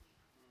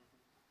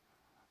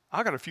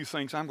 I got a few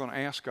things I'm going to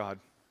ask God.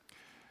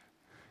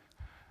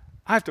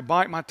 I have to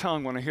bite my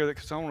tongue when I hear that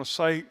because I want to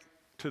say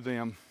to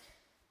them,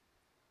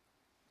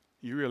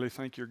 you really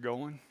think you're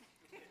going?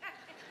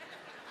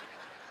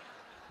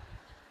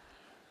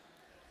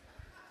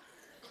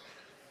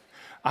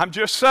 I'm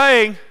just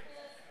saying,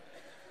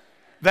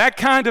 that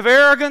kind of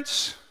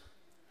arrogance,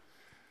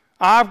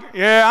 I'm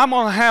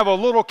going to have a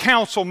little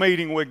council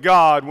meeting with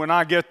God when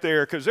I get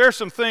there because there's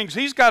some things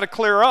He's got to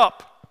clear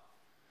up.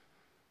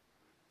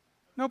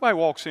 Nobody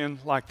walks in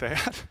like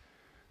that.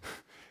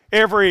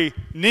 Every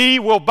knee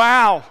will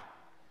bow.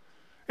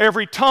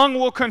 Every tongue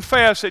will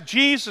confess that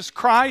Jesus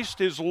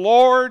Christ is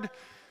Lord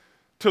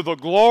to the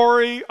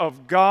glory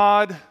of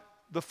God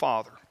the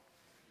Father.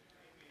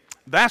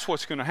 That's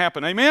what's going to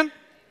happen. Amen?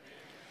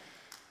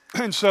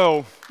 And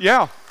so,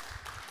 yeah.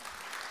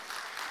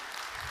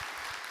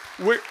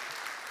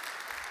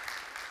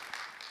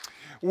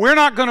 We're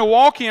not going to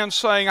walk in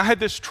saying, I had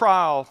this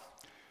trial.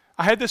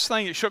 I had this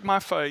thing that shook my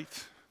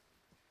faith.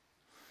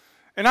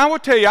 And I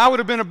would tell you, I would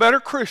have been a better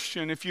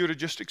Christian if you would have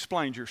just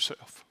explained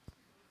yourself.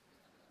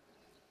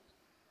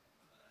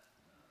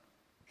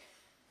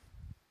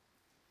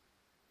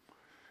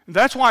 And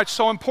that's why it's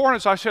so important,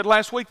 as I said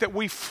last week, that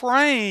we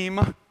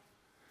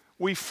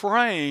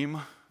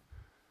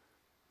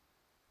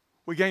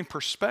gain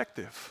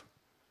perspective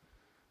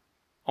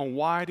on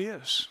why it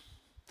is.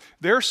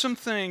 There are some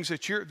things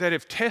that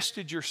have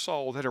tested your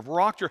soul, that have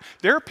rocked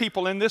There are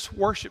people in this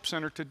worship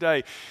center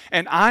today,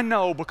 and I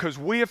know because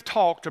we have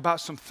talked about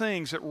some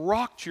things that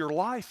rocked your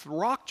life,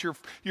 rocked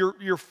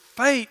your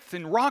faith,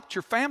 and rocked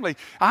your family.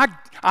 I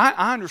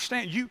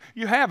understand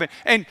you haven't.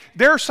 And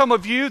there are some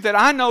of you that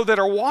I know that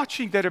are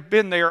watching that have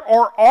been there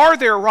or are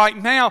there right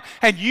now,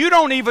 and you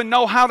don't even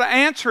know how to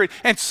answer it.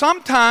 And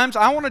sometimes,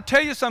 I want to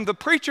tell you something, the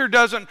preacher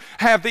doesn't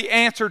have the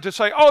answer to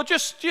say, oh,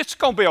 it's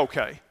going to be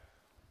okay.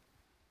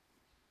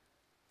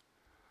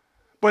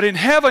 But in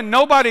heaven,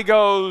 nobody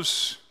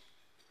goes,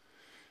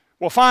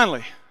 well,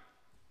 finally.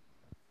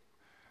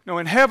 No,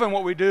 in heaven,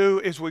 what we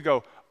do is we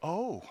go,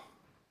 oh,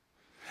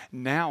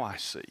 now I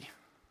see.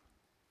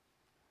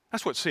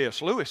 That's what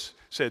C.S. Lewis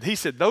said. He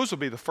said those will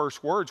be the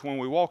first words when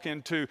we walk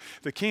into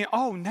the kingdom.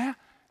 Oh,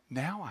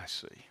 now I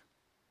see.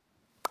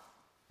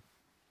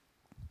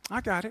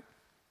 I got it.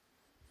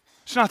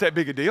 It's not that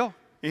big a deal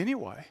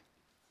anyway.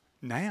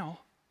 Now.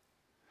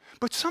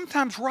 But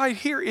sometimes right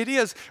here it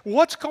is.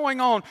 What's going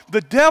on?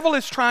 The devil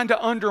is trying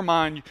to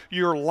undermine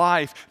your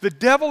life. The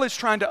devil is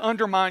trying to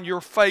undermine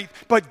your faith.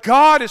 But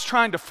God is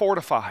trying to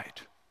fortify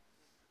it.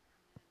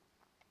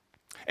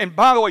 And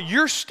by the way,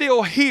 you're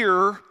still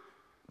here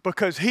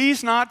because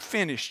He's not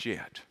finished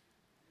yet.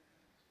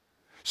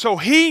 So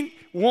He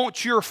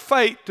wants your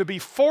faith to be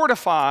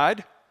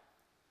fortified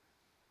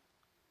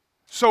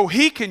so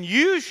He can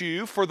use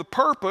you for the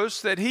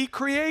purpose that He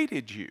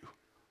created you.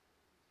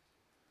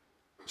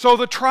 So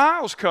the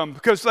trials come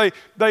because they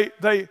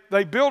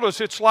build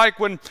us. It's like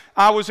when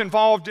I was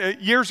involved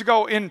years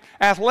ago in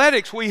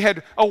athletics, we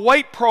had a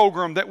weight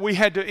program that we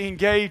had to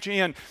engage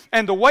in.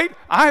 And the weight,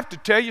 I have to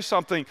tell you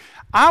something,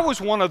 I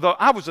was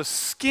a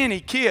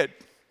skinny kid.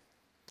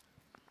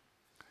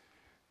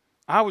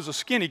 I was a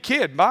skinny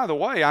kid. By the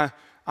way, I'm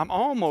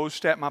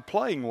almost at my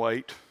playing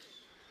weight.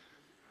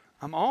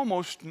 I'm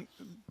almost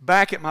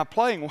back at my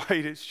playing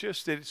weight. It's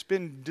just that it's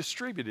been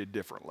distributed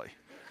differently.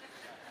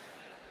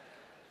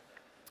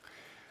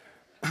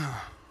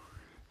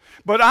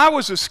 But I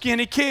was a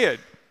skinny kid.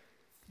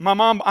 My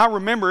mom, I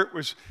remember it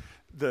was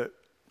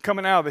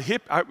coming out of the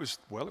it was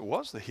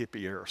the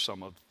hippie era,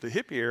 some of the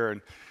hippie era,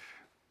 and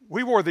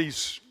we wore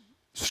these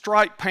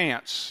striped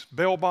pants,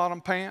 bell-bottom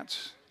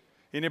pants.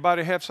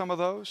 Anybody have some of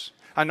those?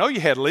 I know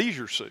you had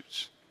leisure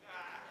suits.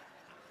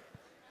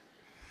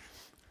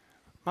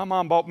 My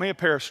mom bought me a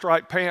pair of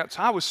striped pants.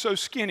 I was so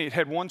skinny it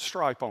had one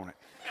stripe on it.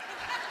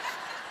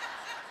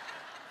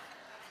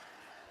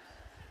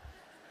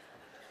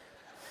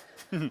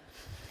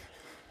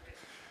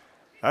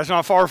 That's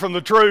not far from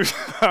the truth.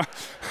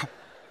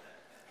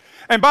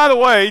 And by the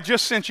way,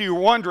 just since you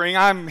were wondering,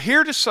 I'm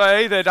here to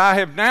say that I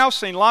have now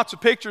seen lots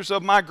of pictures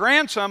of my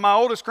grandson, my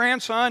oldest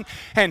grandson,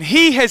 and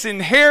he has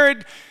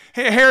inherited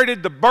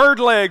the bird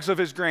legs of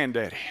his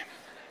granddaddy.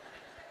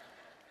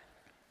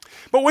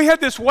 But we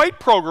had this weight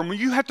program where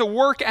you had to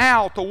work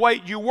out the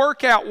weight. You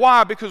work out.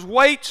 Why? Because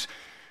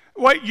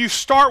you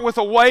start with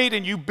a weight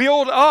and you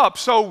build up.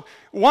 So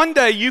one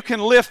day you can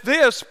lift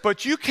this,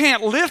 but you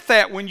can't lift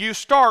that when you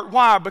start.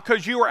 Why?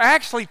 Because you are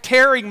actually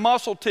tearing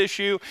muscle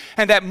tissue,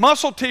 and that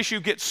muscle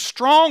tissue gets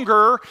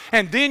stronger,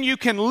 and then you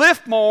can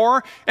lift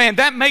more, and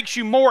that makes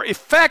you more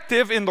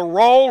effective in the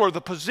role or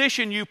the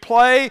position you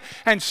play,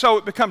 and so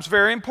it becomes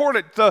very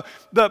important.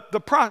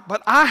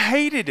 But I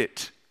hated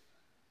it.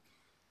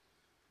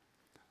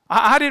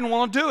 I didn't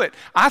want to do it.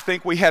 I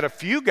think we had a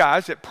few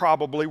guys that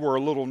probably were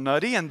a little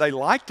nutty and they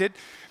liked it,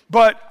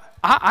 but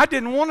I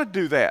didn't want to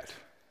do that.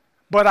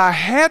 But I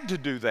had to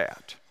do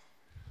that.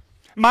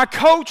 My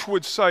coach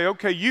would say,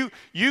 okay, you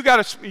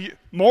got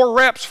more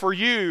reps for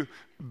you,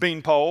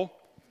 Beanpole.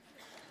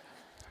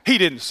 He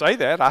didn't say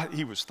that.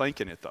 He was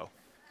thinking it though.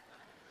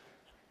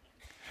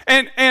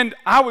 And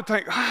I would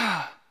think,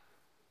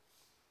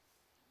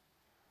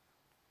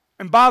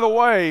 And by the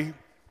way,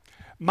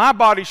 my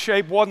body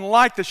shape wasn't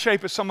like the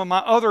shape of some of my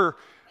other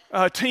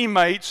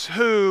teammates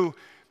who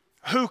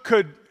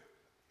could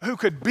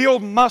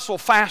build muscle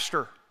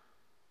faster.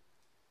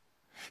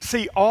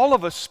 See, all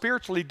of us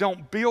spiritually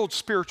don't build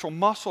spiritual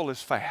muscle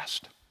as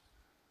fast.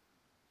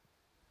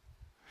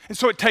 And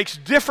so it takes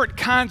different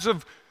kinds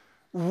of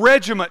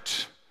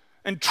regiment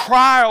and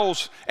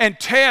trials and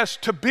tests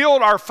to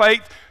build our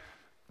faith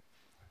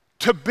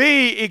to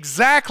be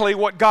exactly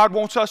what God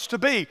wants us to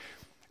be.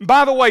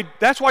 By the way,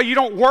 that's why you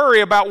don't worry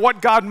about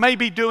what God may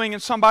be doing in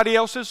somebody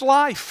else's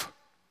life.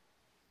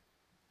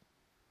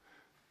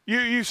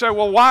 You say,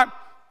 well, why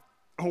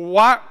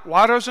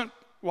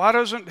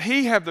doesn't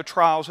he have the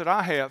trials that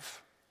I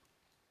have?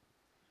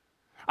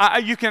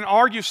 You can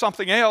argue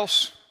something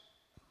else.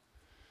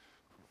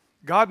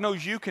 God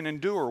knows you can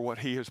endure what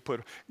he has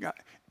put.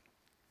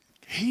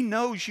 He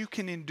knows you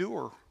can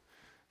endure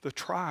the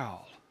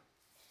trial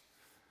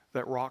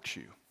that rocks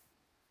you.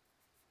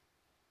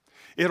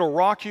 It'll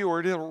rock you or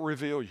it'll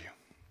reveal you.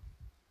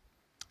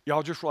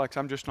 Y'all just relax.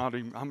 I'm just going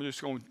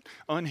to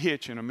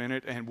unhitch in a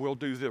minute, and we'll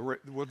do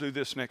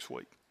this next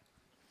week.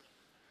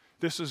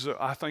 This is,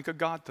 I think, a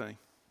God thing.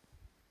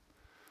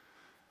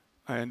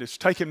 And it's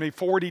taken me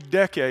 40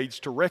 decades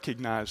to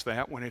recognize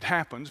that when it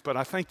happens, but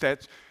I think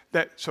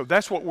so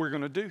that's what we're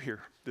going to do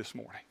here this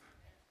morning.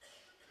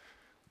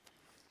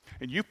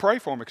 And you pray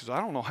for me, because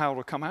I don't know how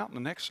it'll come out in the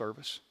next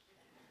service.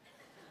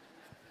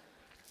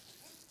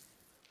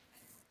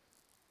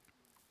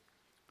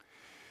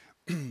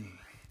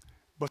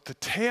 But the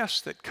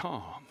tests that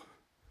come,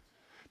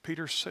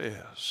 Peter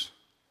says,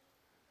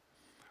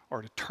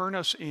 are to turn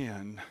us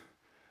in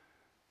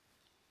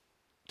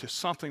to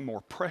something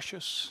more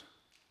precious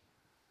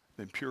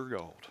than pure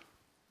gold.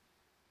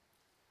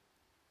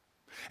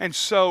 And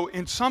so,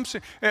 in some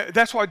sense,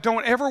 that's why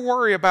don't ever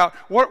worry about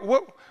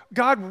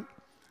God,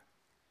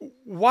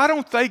 why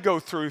don't they go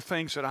through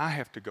things that I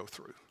have to go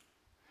through?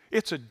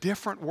 It's a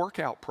different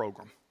workout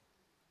program.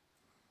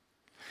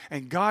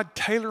 And God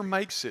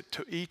tailor-makes it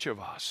to each of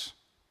us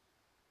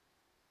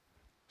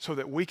so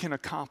that we can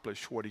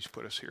accomplish what he's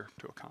put us here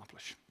to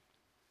accomplish.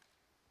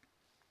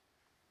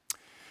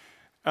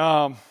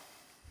 I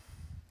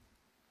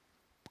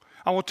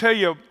want to tell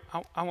you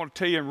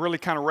and really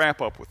kind of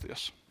wrap up with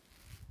this.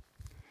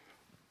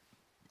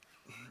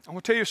 I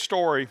want to tell you a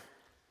story.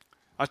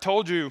 I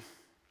told you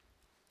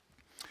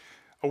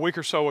a week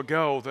or so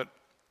ago that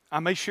I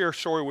may share a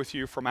story with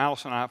you from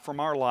Alice and I, from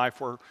our life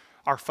where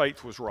our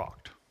faith was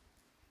rocked.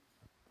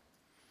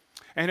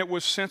 And it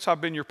was since I've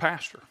been your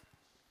pastor.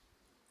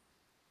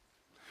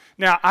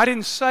 Now, I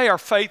didn't say our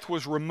faith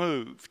was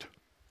removed,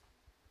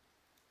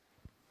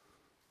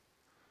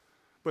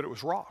 but it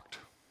was rocked.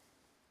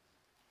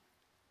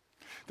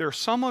 There are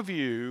some of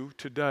you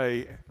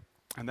today,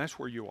 and that's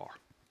where you are.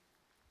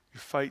 Your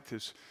faith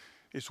is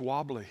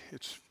wobbly,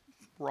 it's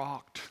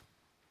rocked.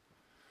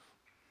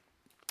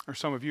 Or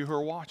some of you who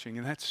are watching,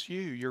 and that's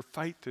you. Your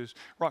faith is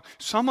rocked.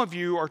 Some of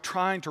you are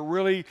trying to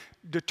really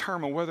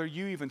determine whether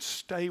you even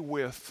stay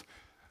with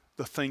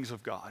the things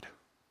of God.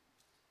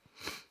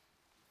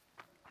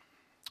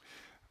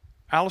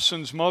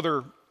 Allison's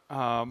mother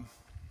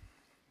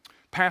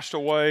passed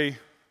away.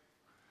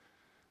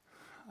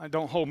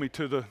 Don't hold me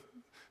to the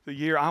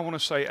year. I want to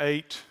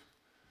say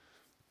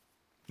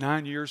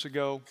 9 years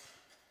ago.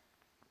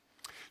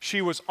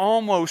 She was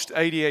almost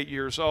 88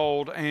 years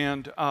old,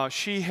 and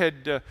she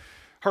had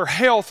her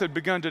health had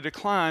begun to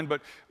decline.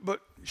 But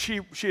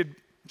she had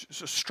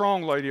a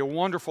strong lady, a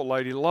wonderful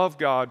lady, loved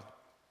God.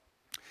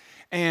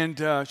 And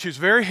she was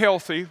very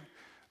healthy.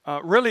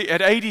 Really,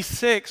 at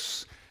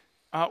 86,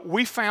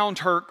 we found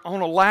her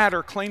on a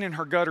ladder cleaning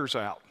her gutters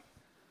out.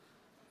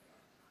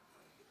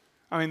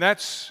 I mean,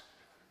 that's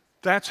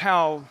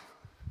how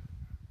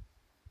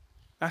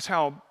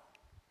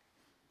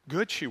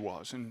good she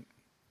was and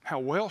how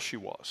well she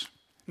was.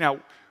 Now,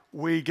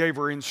 we gave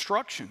her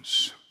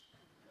instructions.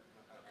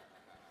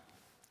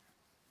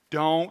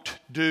 Don't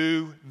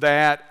do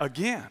that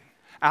again.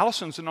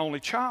 Allison's an only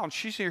child.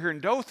 She's here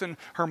in Dothan.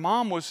 Her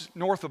mom was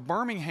north of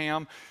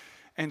Birmingham.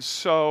 And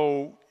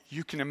so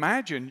you can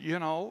imagine,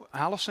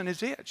 Allison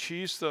is it.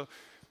 She's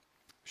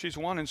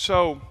one. And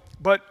so,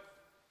 but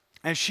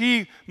as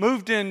she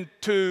moved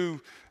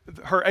into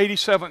her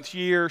 87th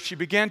year, she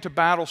began to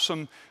battle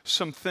some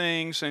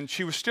things, and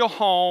she was still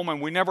home,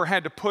 and we never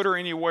had to put her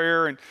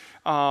anywhere.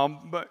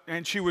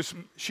 And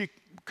she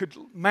could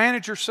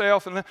manage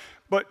herself.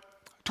 But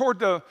toward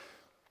the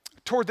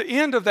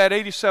end of that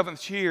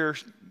 87th year,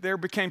 there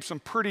became some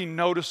pretty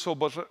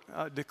noticeable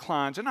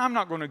declines. And I'm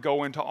not going to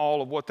go into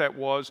all of what that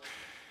was.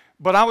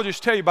 But I will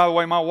just tell you, by the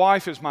way, my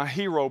wife is my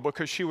hero,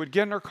 because she would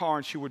get in her car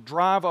and she would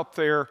drive up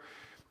there.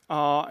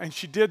 And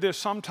she did this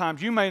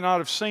sometimes. You may not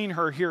have seen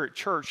her here at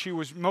church.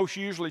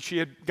 She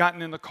had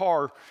gotten in the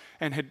car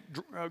and had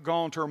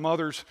gone to her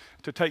mother's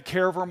to take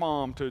care of her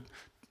mom.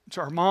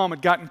 So her mom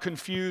had gotten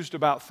confused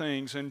about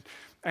things,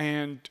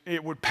 and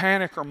it would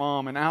panic her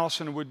mom, and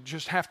Allison would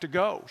just have to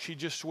go. She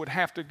just would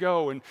have to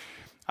go. And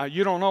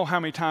you don't know how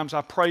many times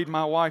I prayed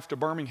my wife to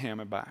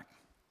Birmingham and back.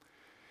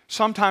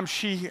 Sometimes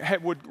she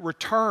would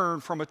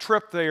return from a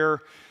trip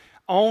there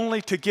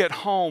only to get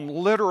home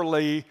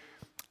literally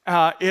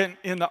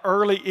in the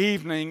early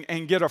evening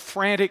and get a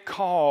frantic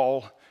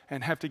call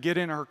and have to get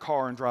in her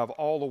car and drive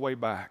all the way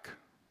back.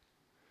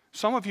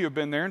 Some of you have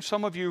been there, and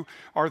some of you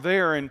are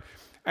there,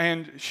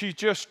 and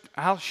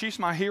she's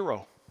my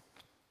hero.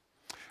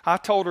 I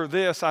told her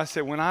this. I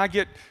said, when I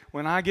get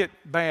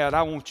bad,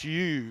 I want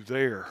you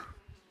there,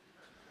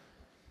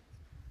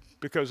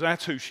 because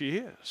that's who she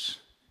is.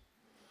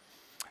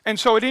 And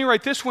so at any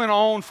rate, this went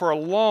on for a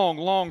long,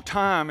 long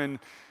time, and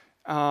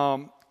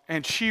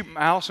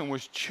Allison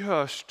was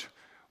just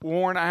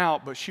worn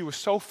out, but she was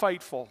so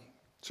faithful.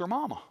 It's her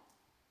mama.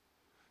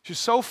 She's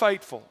so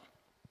faithful.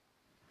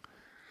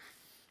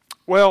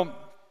 Well,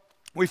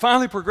 we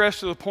finally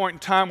progressed to the point in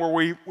time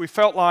where we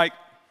felt like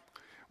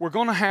we're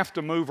going to have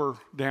to move her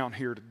down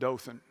here to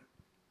Dothan.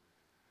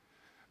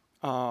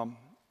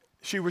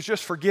 She was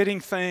just forgetting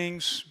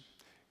things.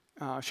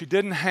 She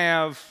didn't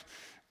have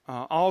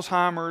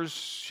Alzheimer's.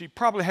 She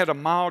probably had a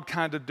mild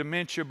kind of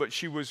dementia, but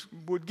she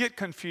would get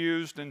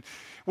confused, and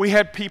we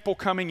had people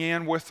coming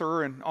in with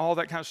her and all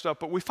that kind of stuff.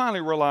 But we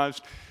finally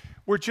realized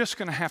we're just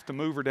going to have to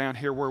move her down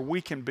here where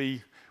we can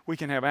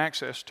have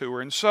access to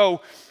her. And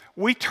so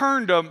we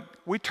turned a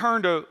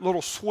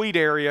little suite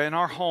area in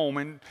our home,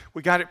 and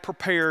we got it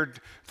prepared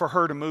for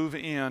her to move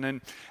in.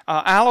 And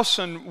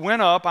Allison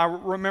went up. I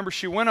remember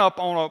she went up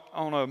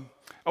on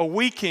a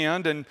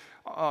weekend, and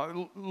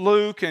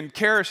Luke and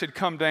Karis had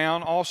come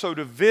down also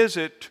to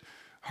visit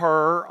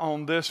her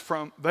on this.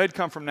 They'd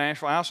come from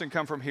Nashville, Allison had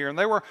come from here, and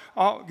they were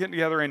all getting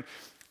together.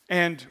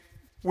 And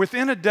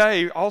within a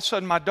day, all of a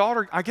sudden,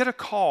 I get a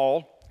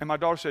call, and my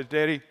daughter says,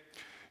 "Daddy,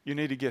 you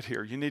need to get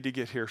here. You need to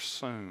get here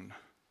soon."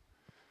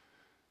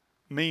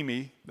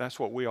 Mimi, that's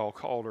what we all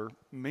called her,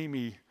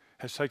 Mimi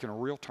has taken a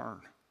real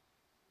turn.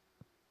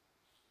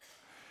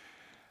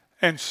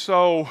 And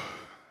so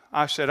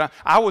I said,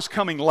 I was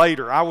coming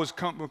later. I was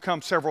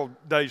come several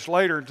days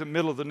later, into the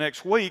middle of the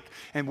next week,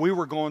 and we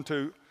were going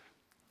to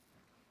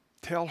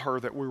tell her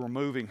that we were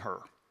moving her.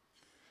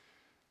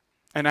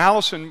 And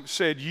Allison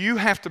said, "You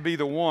have to be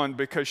the one,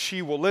 because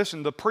she will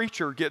listen. The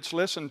preacher gets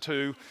listened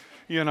to,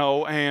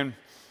 and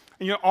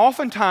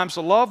oftentimes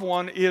the loved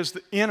one is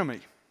the enemy."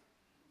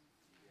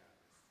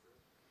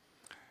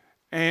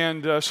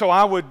 And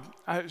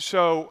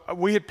so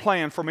we had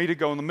planned for me to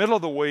go in the middle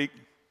of the week.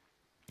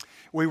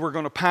 We were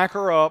going to pack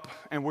her up,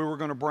 and we were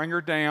going to bring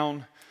her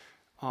down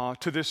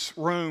to this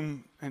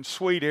room and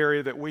suite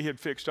area that we had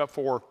fixed up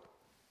for her.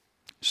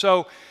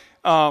 So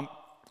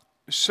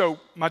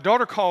my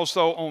daughter calls,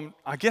 though, on,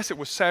 I guess it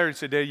was Saturday,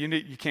 said, "Dad,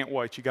 you can't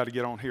wait. You got to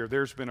get on here.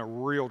 There's been a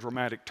real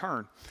dramatic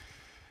turn."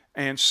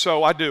 And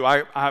so I do.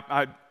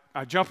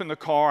 I jump in the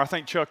car. I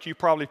think, Chuck, you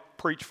probably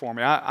preached for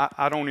me.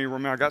 I don't even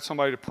remember. I got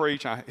somebody to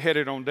preach. I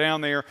headed on down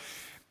there,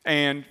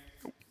 and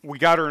we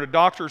got her in a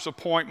doctor's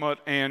appointment,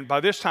 and by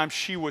this time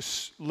she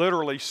was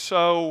literally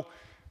so,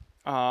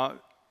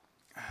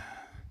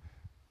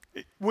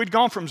 we'd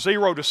gone from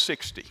 0 to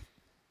 60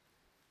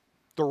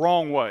 the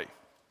wrong way.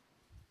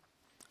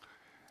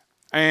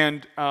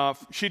 And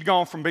she'd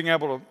gone from being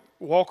able to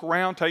walk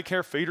around, take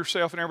care, feed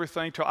herself and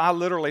everything, to I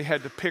literally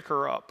had to pick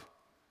her up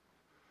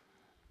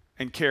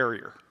and carry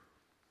her.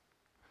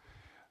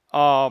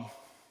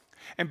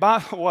 And by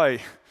the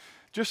way,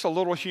 just a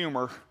little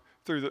humor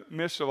through the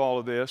midst of all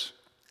of this.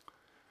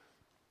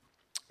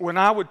 When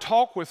I would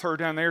talk with her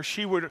down there,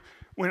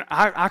 when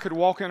I could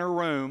walk in her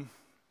room,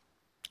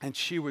 and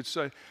she would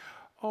say,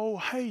 "Oh,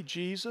 hey,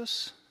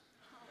 Jesus."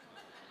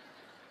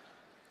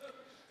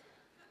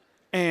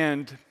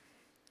 And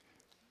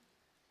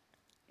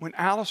when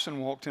Allison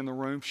walked in the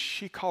room,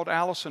 she called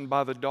Allison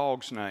by the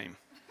dog's name.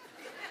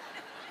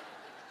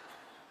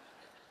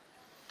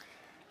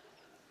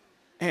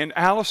 And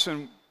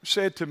Allison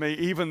said to me,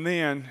 even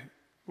then,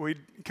 we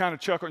kind of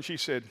chuckled, and she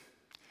said,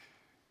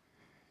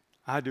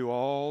 I do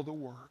all the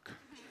work.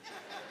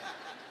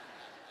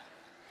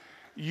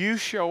 You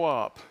show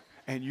up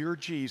and you're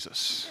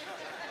Jesus.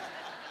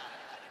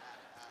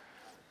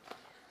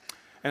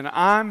 And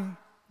I'm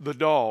the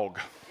dog.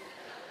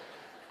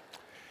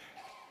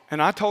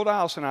 And I told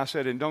Allison, I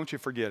said, and don't you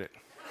forget it.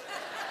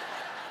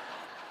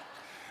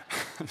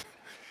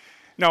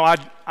 No,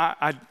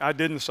 I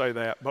didn't say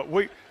that, but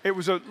it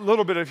was a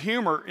little bit of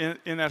humor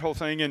in that whole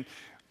thing.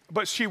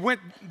 But she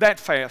went that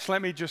fast.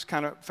 Let me just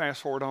kind of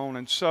fast forward on.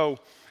 And so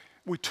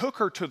we took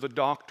her to the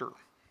doctor,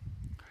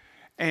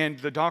 and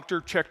the doctor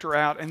checked her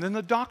out. And then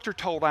the doctor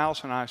told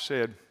Allison,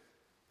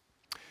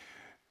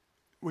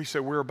 we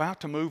said, we're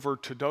about to move her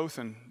to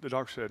Dothan. The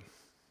doctor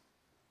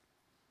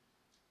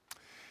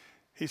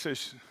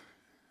says,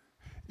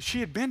 she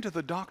had been to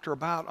the doctor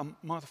about a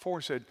month before.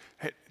 He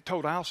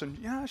told Allison,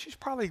 yeah, she's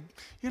probably,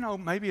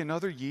 maybe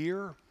another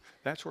year,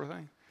 that sort of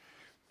thing.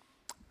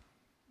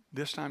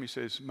 This time he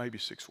says, maybe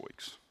 6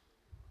 weeks.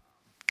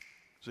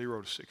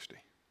 0 to 60.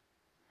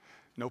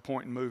 No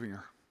point in moving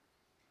her.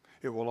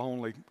 It will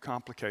only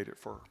complicate it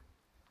for her.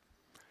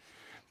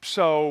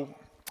 So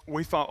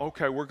we thought,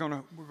 okay, we're going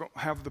to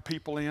have the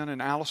people in,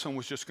 and Allison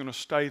was just going to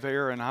stay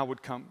there, and I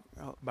would come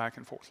back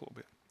and forth a little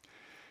bit.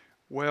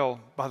 Well,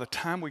 by the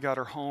time we got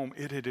her home,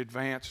 it had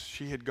advanced.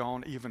 She had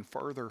gone even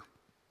further.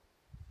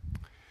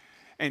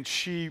 And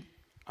she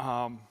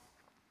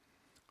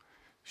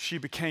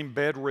became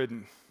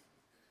bedridden.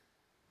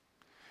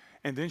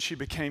 And then she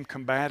became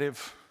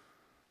combative.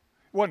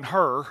 It wasn't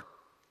her.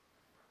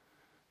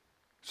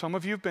 Some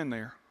of you have been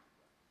there.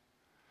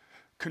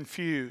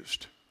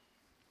 Confused.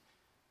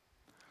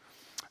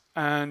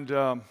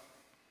 And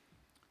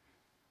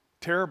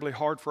terribly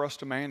hard for us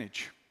to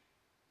manage.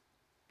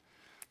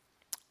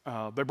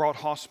 They brought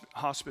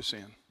hospice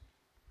in.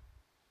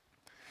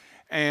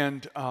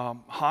 And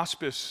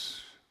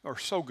hospice are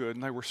so good,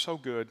 and they were so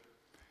good.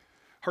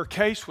 Her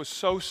case was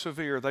so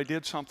severe, they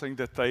did something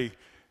that they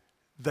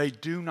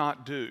do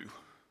not do.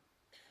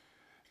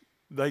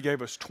 They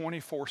gave us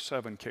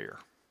 24/7 care.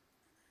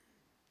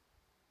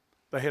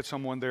 They had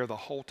someone there the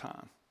whole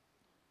time.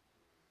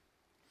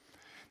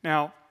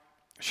 Now,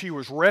 she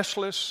was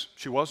restless.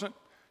 She wasn't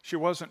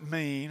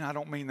mean. I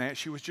don't mean that.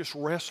 She was just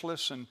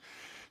restless, and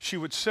she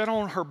would sit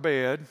on her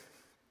bed,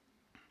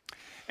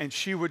 and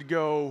she'd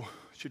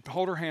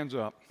hold her hands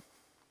up,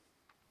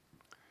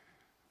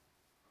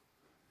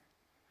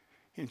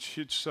 and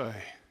she'd say,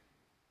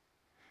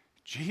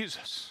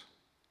 Jesus,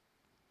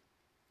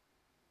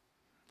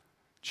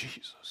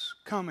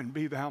 come and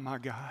be thou my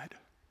guide.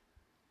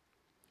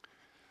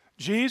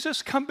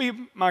 Jesus, come be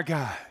my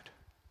guide.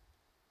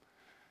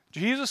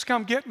 Jesus,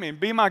 come get me and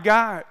be my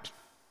guide.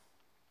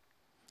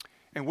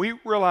 And we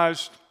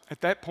realized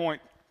at that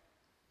point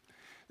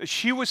that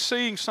she was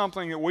seeing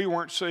something that we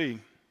weren't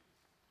seeing.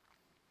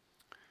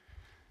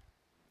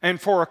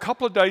 And for a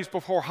couple of days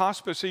before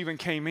hospice even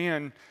came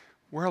in,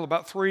 well,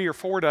 about 3 or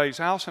 4 days,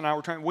 Alice and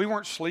I we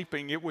weren't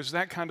sleeping. It was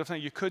that kind of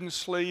thing. You couldn't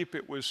sleep.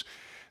 It was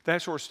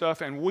that sort of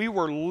stuff. And we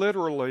were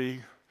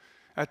literally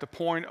at the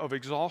point of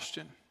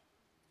exhaustion.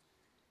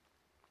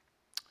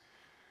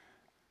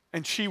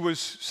 And she was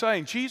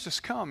saying, Jesus,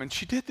 come. And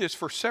she did this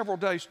for several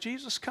days.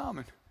 Jesus,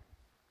 come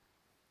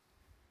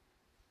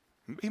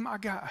and be my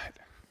guide.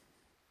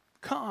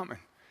 Come and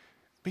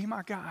be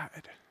my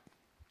guide.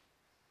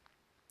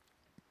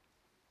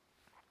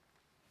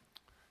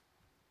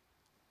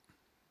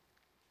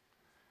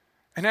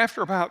 And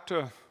after about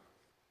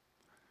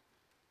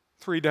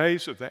 3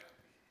 days of that,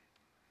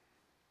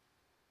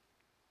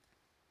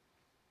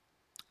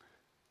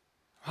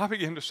 I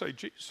began to say,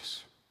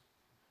 Jesus,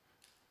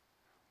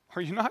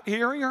 are you not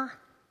hearing her?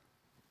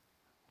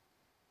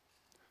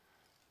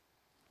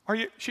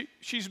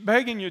 She's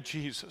begging you,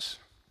 Jesus.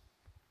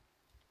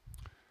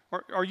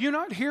 Are you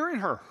not hearing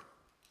her?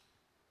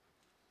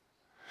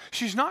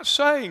 She's not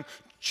saying,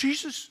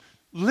 Jesus,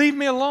 leave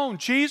me alone.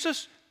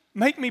 Jesus,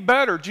 make me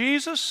better.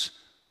 Jesus.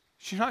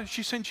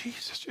 She's saying,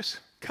 Jesus, just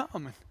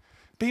come and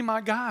be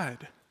my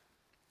guide.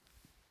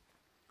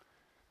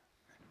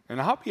 And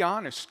I'll be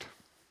honest.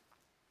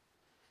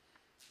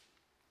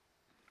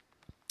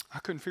 I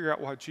couldn't figure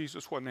out why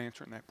Jesus wasn't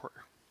answering that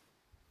prayer.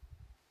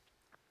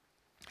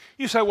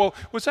 You say, well,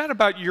 was that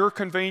about your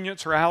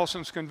convenience or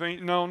Allison's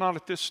convenience? No, not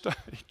at this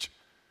stage.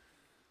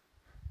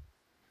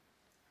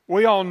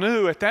 We all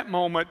knew at that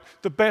moment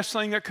the best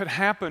thing that could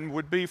happen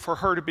would be for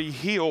her to be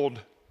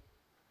healed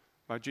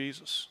by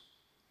Jesus.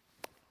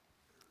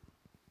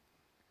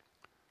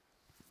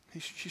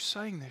 She's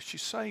saying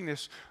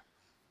this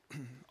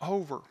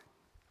over.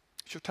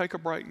 She'll take a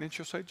break and then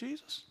she'll say,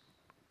 Jesus.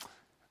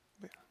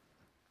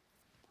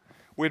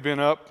 We'd been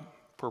up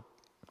for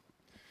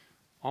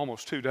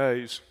almost 2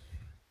 days.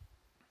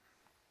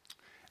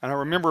 And I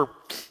remember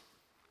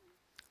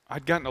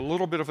I'd gotten a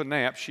little bit of a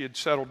nap. She had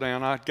settled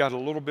down. I'd got a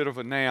little bit of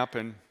a nap,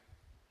 and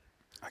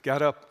I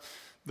got up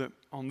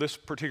on this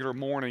particular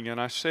morning, and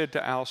I said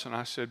to Allison,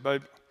 I said,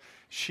 babe,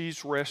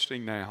 she's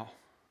resting now.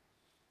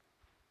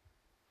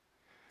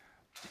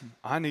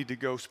 I need to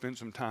go spend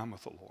some time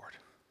with the Lord.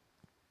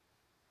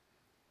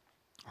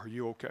 Are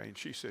you okay? And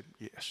she said,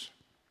 yes.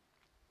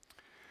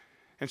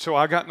 And so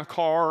I got in the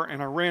car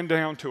and I ran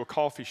down to a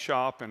coffee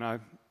shop and I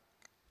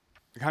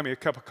got me a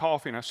cup of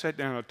coffee and I sat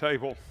down at a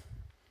table.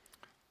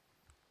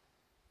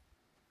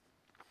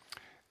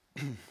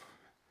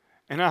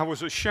 And I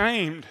was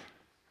ashamed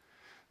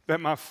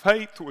that my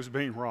faith was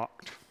being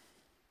rocked.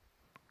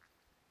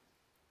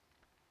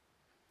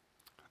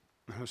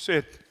 And I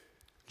said,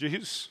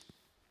 Jesus,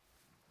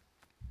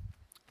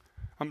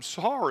 I'm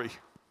sorry.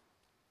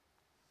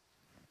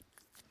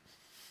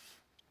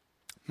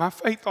 My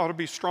faith ought to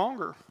be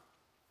stronger.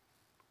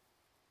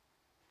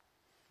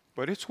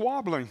 But it's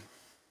wobbling.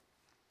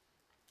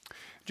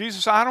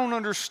 Jesus, I don't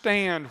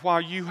understand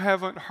why you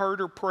haven't heard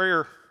her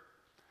prayer.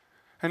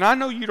 And I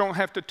know you don't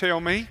have to tell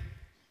me.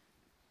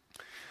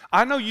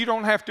 I know you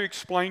don't have to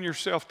explain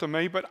yourself to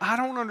me, but I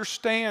don't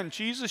understand.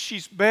 Jesus,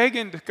 she's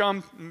begging to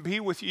come and be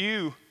with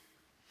you.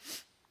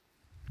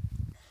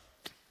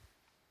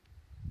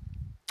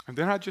 And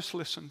then I just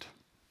listened.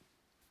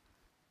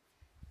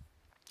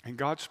 And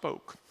God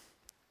spoke.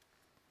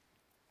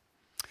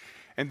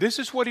 And this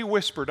is what he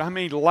whispered. I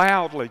mean,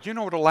 loudly. Do you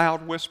know what a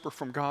loud whisper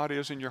from God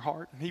is in your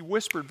heart? And he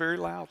whispered very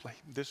loudly.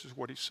 This is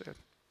what he said.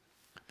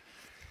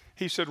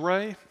 He said,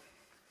 Ray,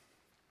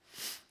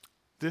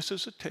 this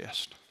is a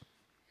test.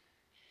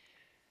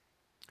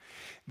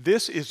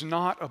 This is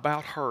not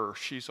about her.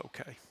 She's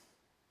okay.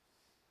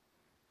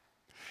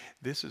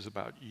 This is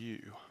about you.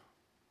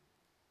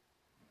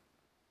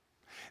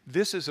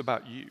 This is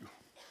about you.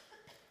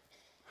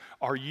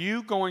 Are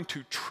you going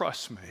to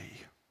trust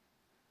me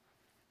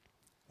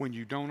when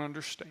you don't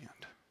understand?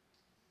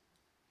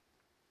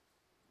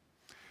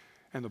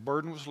 And the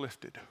burden was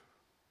lifted.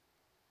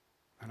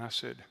 And I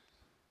said,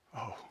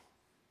 oh,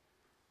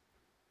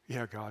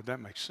 yeah, God, that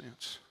makes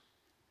sense.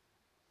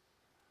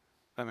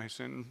 That makes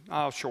sense.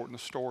 I'll shorten the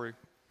story,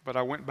 but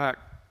I went back.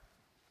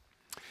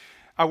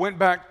 I went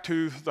back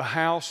to the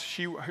house.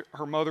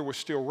 Her mother was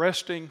still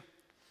resting.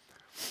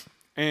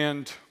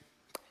 And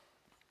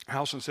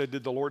Allison said,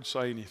 did the Lord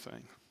say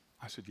anything?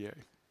 I said, yeah.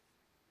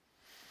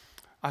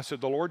 I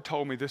said, the Lord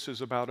told me this is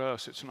about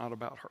us. It's not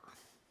about her.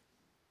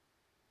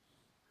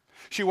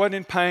 She wasn't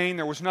in pain.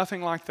 There was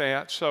nothing like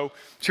that. So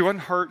she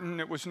wasn't hurting.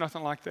 It was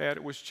nothing like that.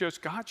 It was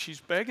just, God,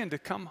 she's begging to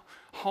come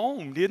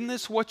home. Isn't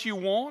this what you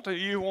want?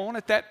 You want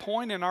at that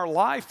point in our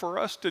life for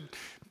us to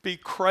be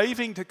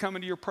craving to come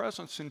into your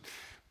presence. And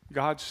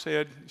God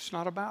said, it's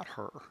not about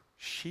her.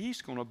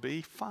 She's going to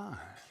be fine.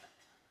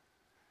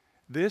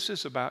 This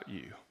is about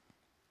you.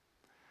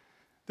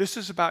 This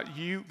is about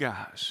you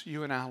guys,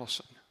 you and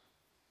Allison,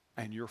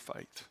 and your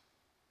faith.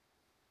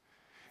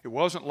 It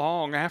wasn't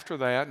long after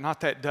that, not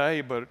that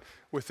day, but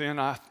within,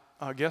 I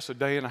guess, a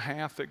day and a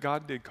half that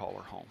God did call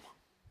her home.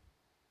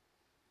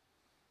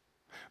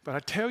 But I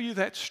tell you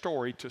that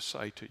story to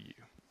say to you,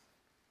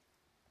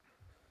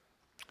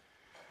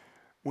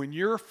 when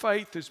your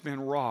faith has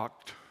been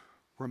rocked,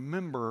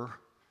 remember,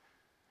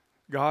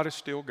 God is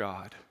still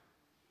God.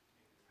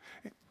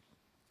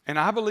 And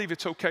I believe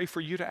it's okay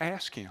for you to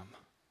ask Him,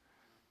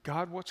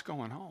 God, what's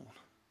going on?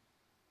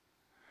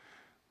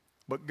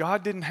 But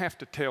God didn't have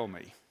to tell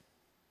me.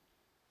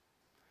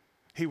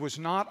 He was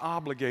not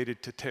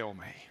obligated to tell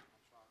me.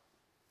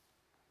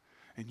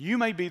 And you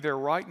may be there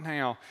right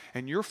now,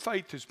 and your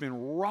faith has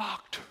been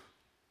rocked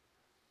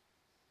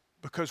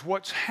because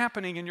what's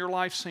happening in your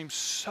life seems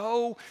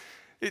so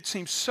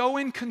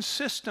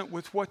inconsistent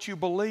with what you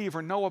believe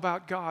or know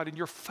about God, and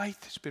your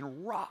faith has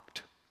been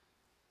rocked.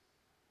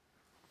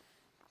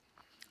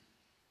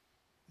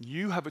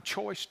 You have a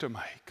choice to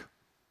make.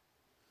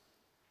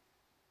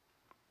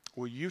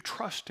 Will you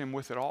trust Him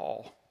with it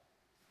all?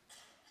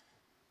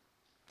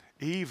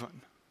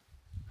 Even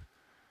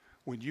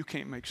when you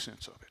can't make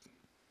sense of it.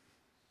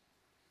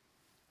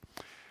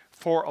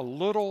 For a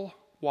little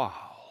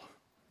while,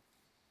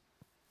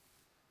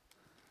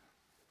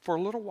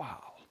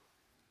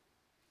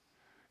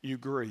 you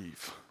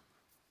grieve.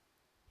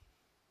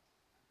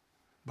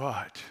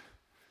 But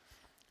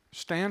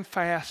stand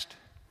fast,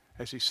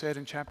 as he said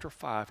in chapter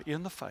 5,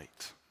 in the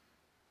faith.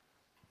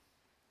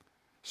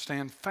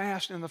 Stand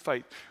fast in the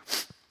faith.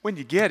 When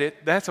you get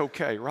it, that's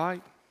okay,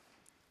 right?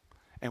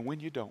 And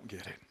when you don't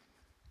get it,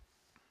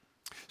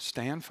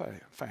 stand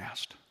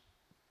fast.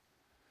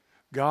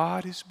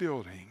 God is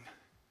building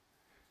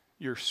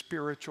your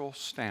spiritual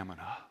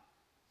stamina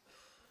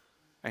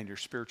and your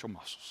spiritual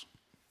muscles.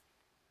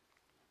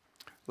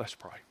 Let's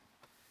pray.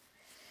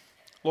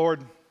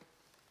 Lord,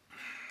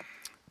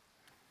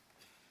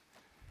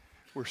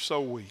 we're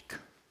so weak.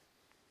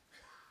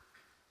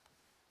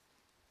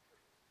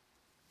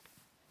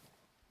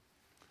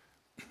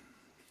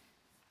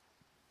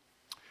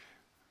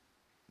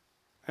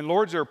 And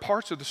Lord, there are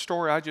parts of the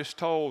story I just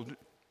told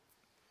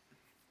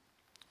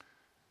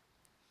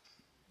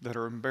that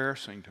are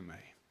embarrassing to me.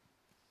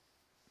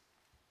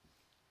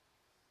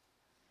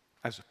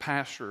 As a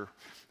pastor,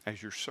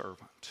 as your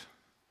servant.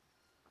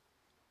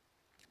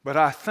 But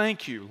I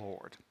thank you,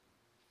 Lord,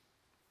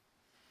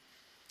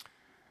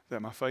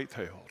 that my faith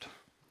held.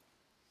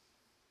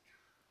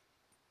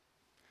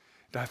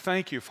 I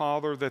thank you,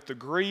 Father, that the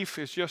grief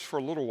is just for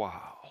a little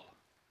while.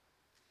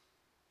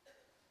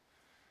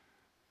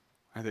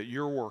 And that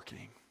you're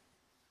working.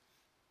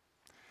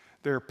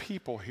 There are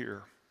people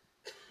here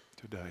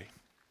today.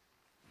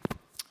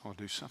 I'll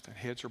do something.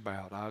 Heads are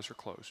bowed, eyes are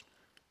closed.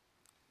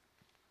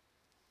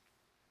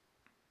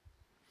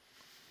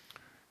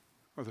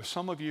 Are there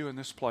some of you in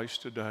this place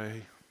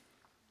today?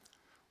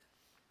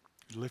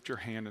 Lift your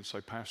hand and say,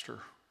 Pastor,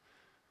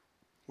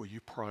 will you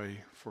pray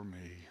for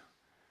me?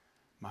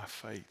 My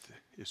faith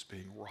is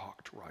being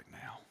rocked right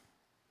now.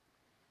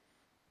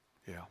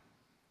 Yeah.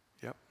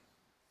 Yep.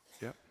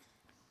 Yep.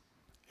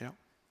 Yep.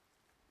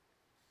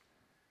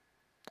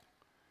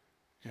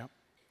 Yep.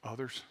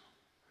 Others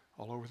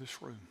all over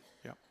this room.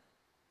 Yep.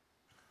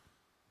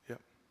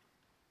 Yep.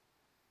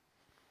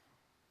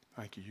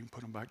 Thank you. You can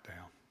put them back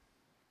down.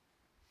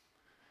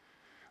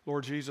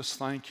 Lord Jesus,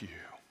 thank you.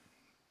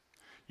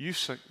 You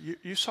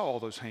saw all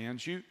those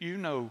hands. You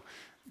know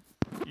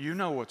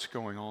what's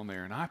going on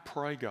there. And I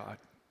pray, God,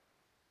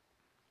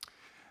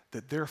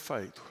 that their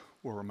faith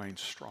will remain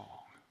strong.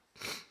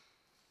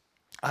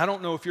 I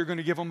don't know if you're going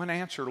to give them an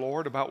answer,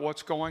 Lord, about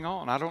what's going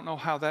on. I don't know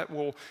how that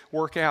will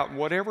work out, and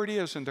whatever it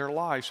is in their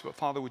lives, but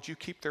Father, would you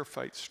keep their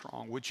faith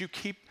strong? Would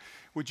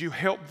you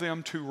help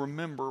them to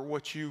remember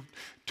what you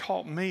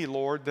taught me,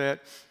 Lord,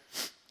 that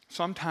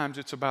sometimes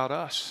it's about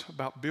us,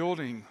 about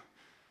building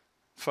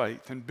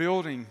faith and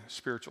building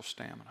spiritual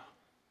stamina.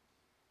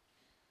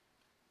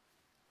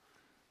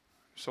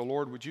 So,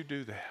 Lord, would you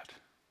do that?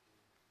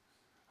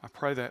 I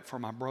pray that for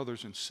my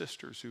brothers and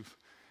sisters who've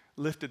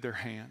lifted their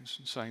hands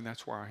and saying,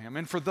 that's where I am.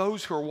 And for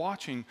those who are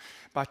watching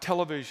by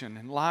television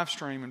and live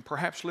stream and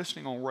perhaps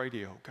listening on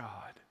radio,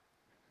 God,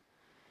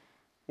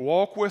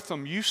 walk with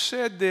them. You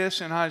said this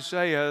in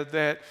Isaiah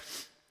that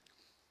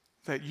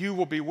you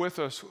will be with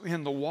us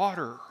in the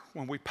water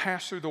when we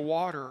pass through the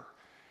water.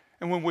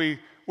 And when we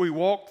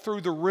walk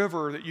through the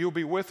river, that you'll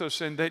be with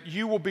us, and that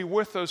you will be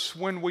with us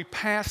when we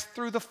pass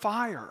through the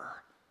fire.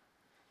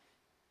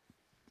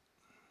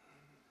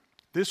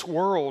 This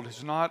world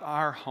is not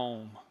our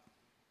home.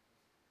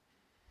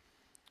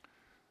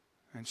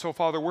 And so,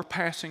 Father, we're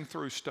passing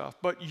through stuff,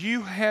 but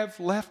you have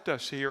left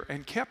us here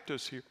and kept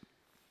us here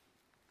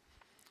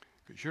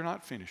because you're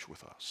not finished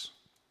with us.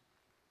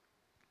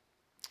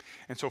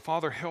 And so,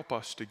 Father, help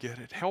us to get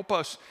it. Help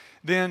us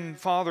then,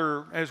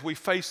 Father, as we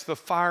face the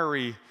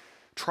fiery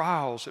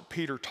trials that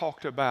Peter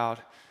talked about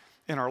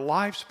in our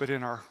lives, but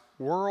in our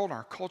world,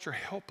 our culture,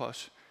 help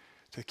us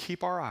to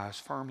keep our eyes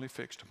firmly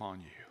fixed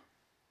upon you.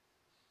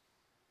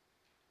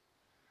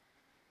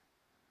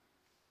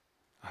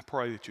 I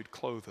pray that you'd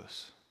clothe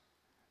us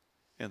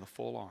in the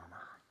full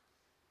armor.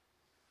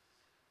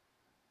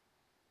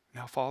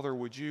 Now, Father,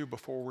 would you,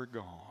 before we're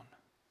gone,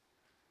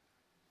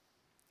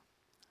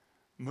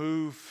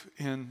 move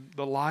in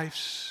the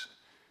lives,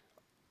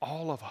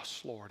 all of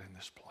us, Lord, in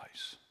this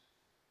place.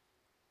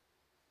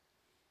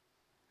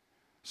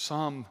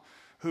 Some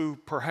who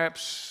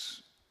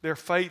perhaps their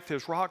faith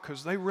is rocked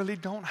because they really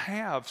don't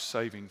have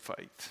saving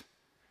faith.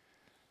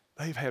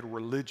 They've had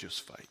religious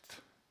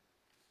faith.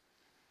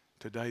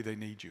 Today they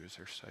need you as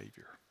their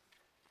Savior.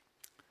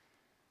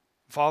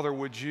 Father,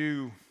 would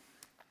you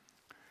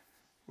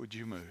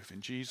move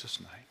in Jesus'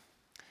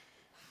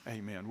 name?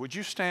 Amen. Would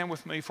you stand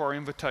with me for our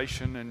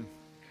invitation, and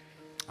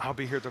I'll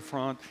be here at the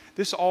front.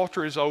 This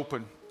altar is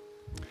open.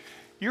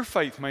 Your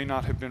faith may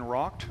not have been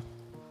rocked,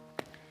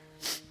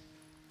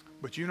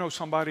 but you know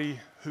somebody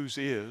whose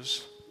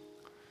is.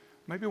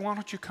 Maybe why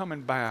don't you come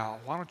and bow?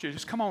 Why don't you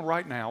just come on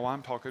right now while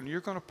I'm talking?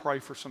 You're going to pray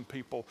for some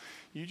people.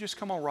 You just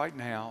come on right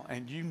now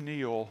and you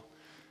kneel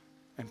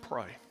and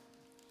pray.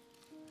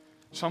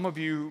 Some of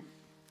you,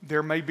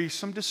 there may be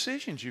some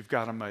decisions you've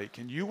got to make,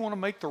 and you want to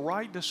make the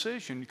right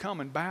decision. Come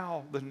and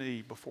bow the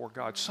knee before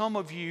God. Some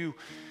of you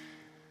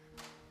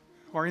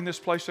are in this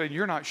place saying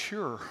you're not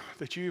sure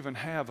that you even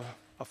have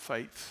a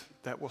faith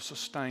that will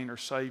sustain or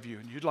save you,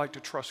 and you'd like to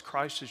trust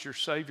Christ as your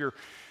Savior.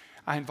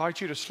 I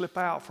invite you to slip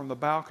out from the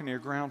balcony or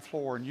ground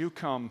floor, and you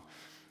come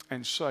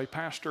and say,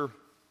 Pastor,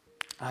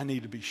 I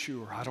need to be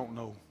sure. I don't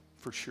know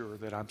for sure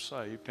that I'm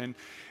saved. And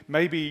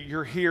maybe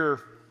you're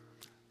here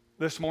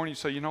this morning and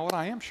say, you know what,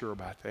 I am sure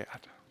about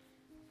that.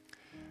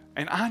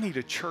 And I need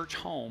a church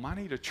home. I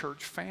need a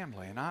church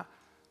family. And I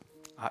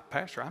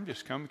Pastor, I'm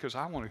just coming because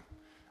I want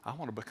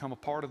to become a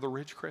part of the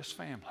Ridgecrest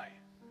family.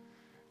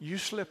 You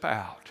slip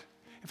out.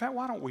 In fact,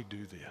 why don't we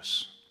do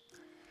this?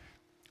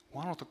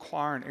 Why don't the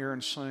choir and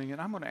Aaron sing?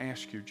 And I'm going to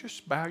ask you,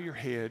 just bow your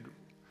head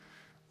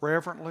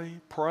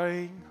reverently,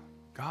 praying,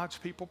 God's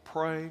people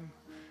praying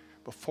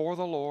before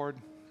the Lord,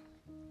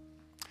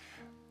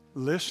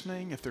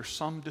 listening. If there's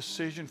some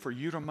decision for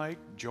you to make,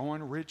 join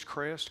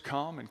Ridgecrest,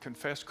 come and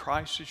confess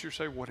Christ as your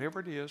Savior.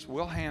 Whatever it is,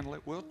 we'll handle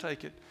it, we'll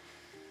take it.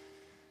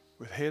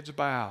 With heads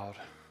bowed,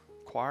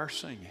 choir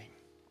singing.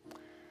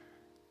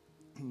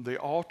 The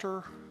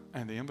altar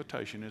and the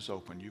invitation is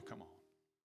open. You come on.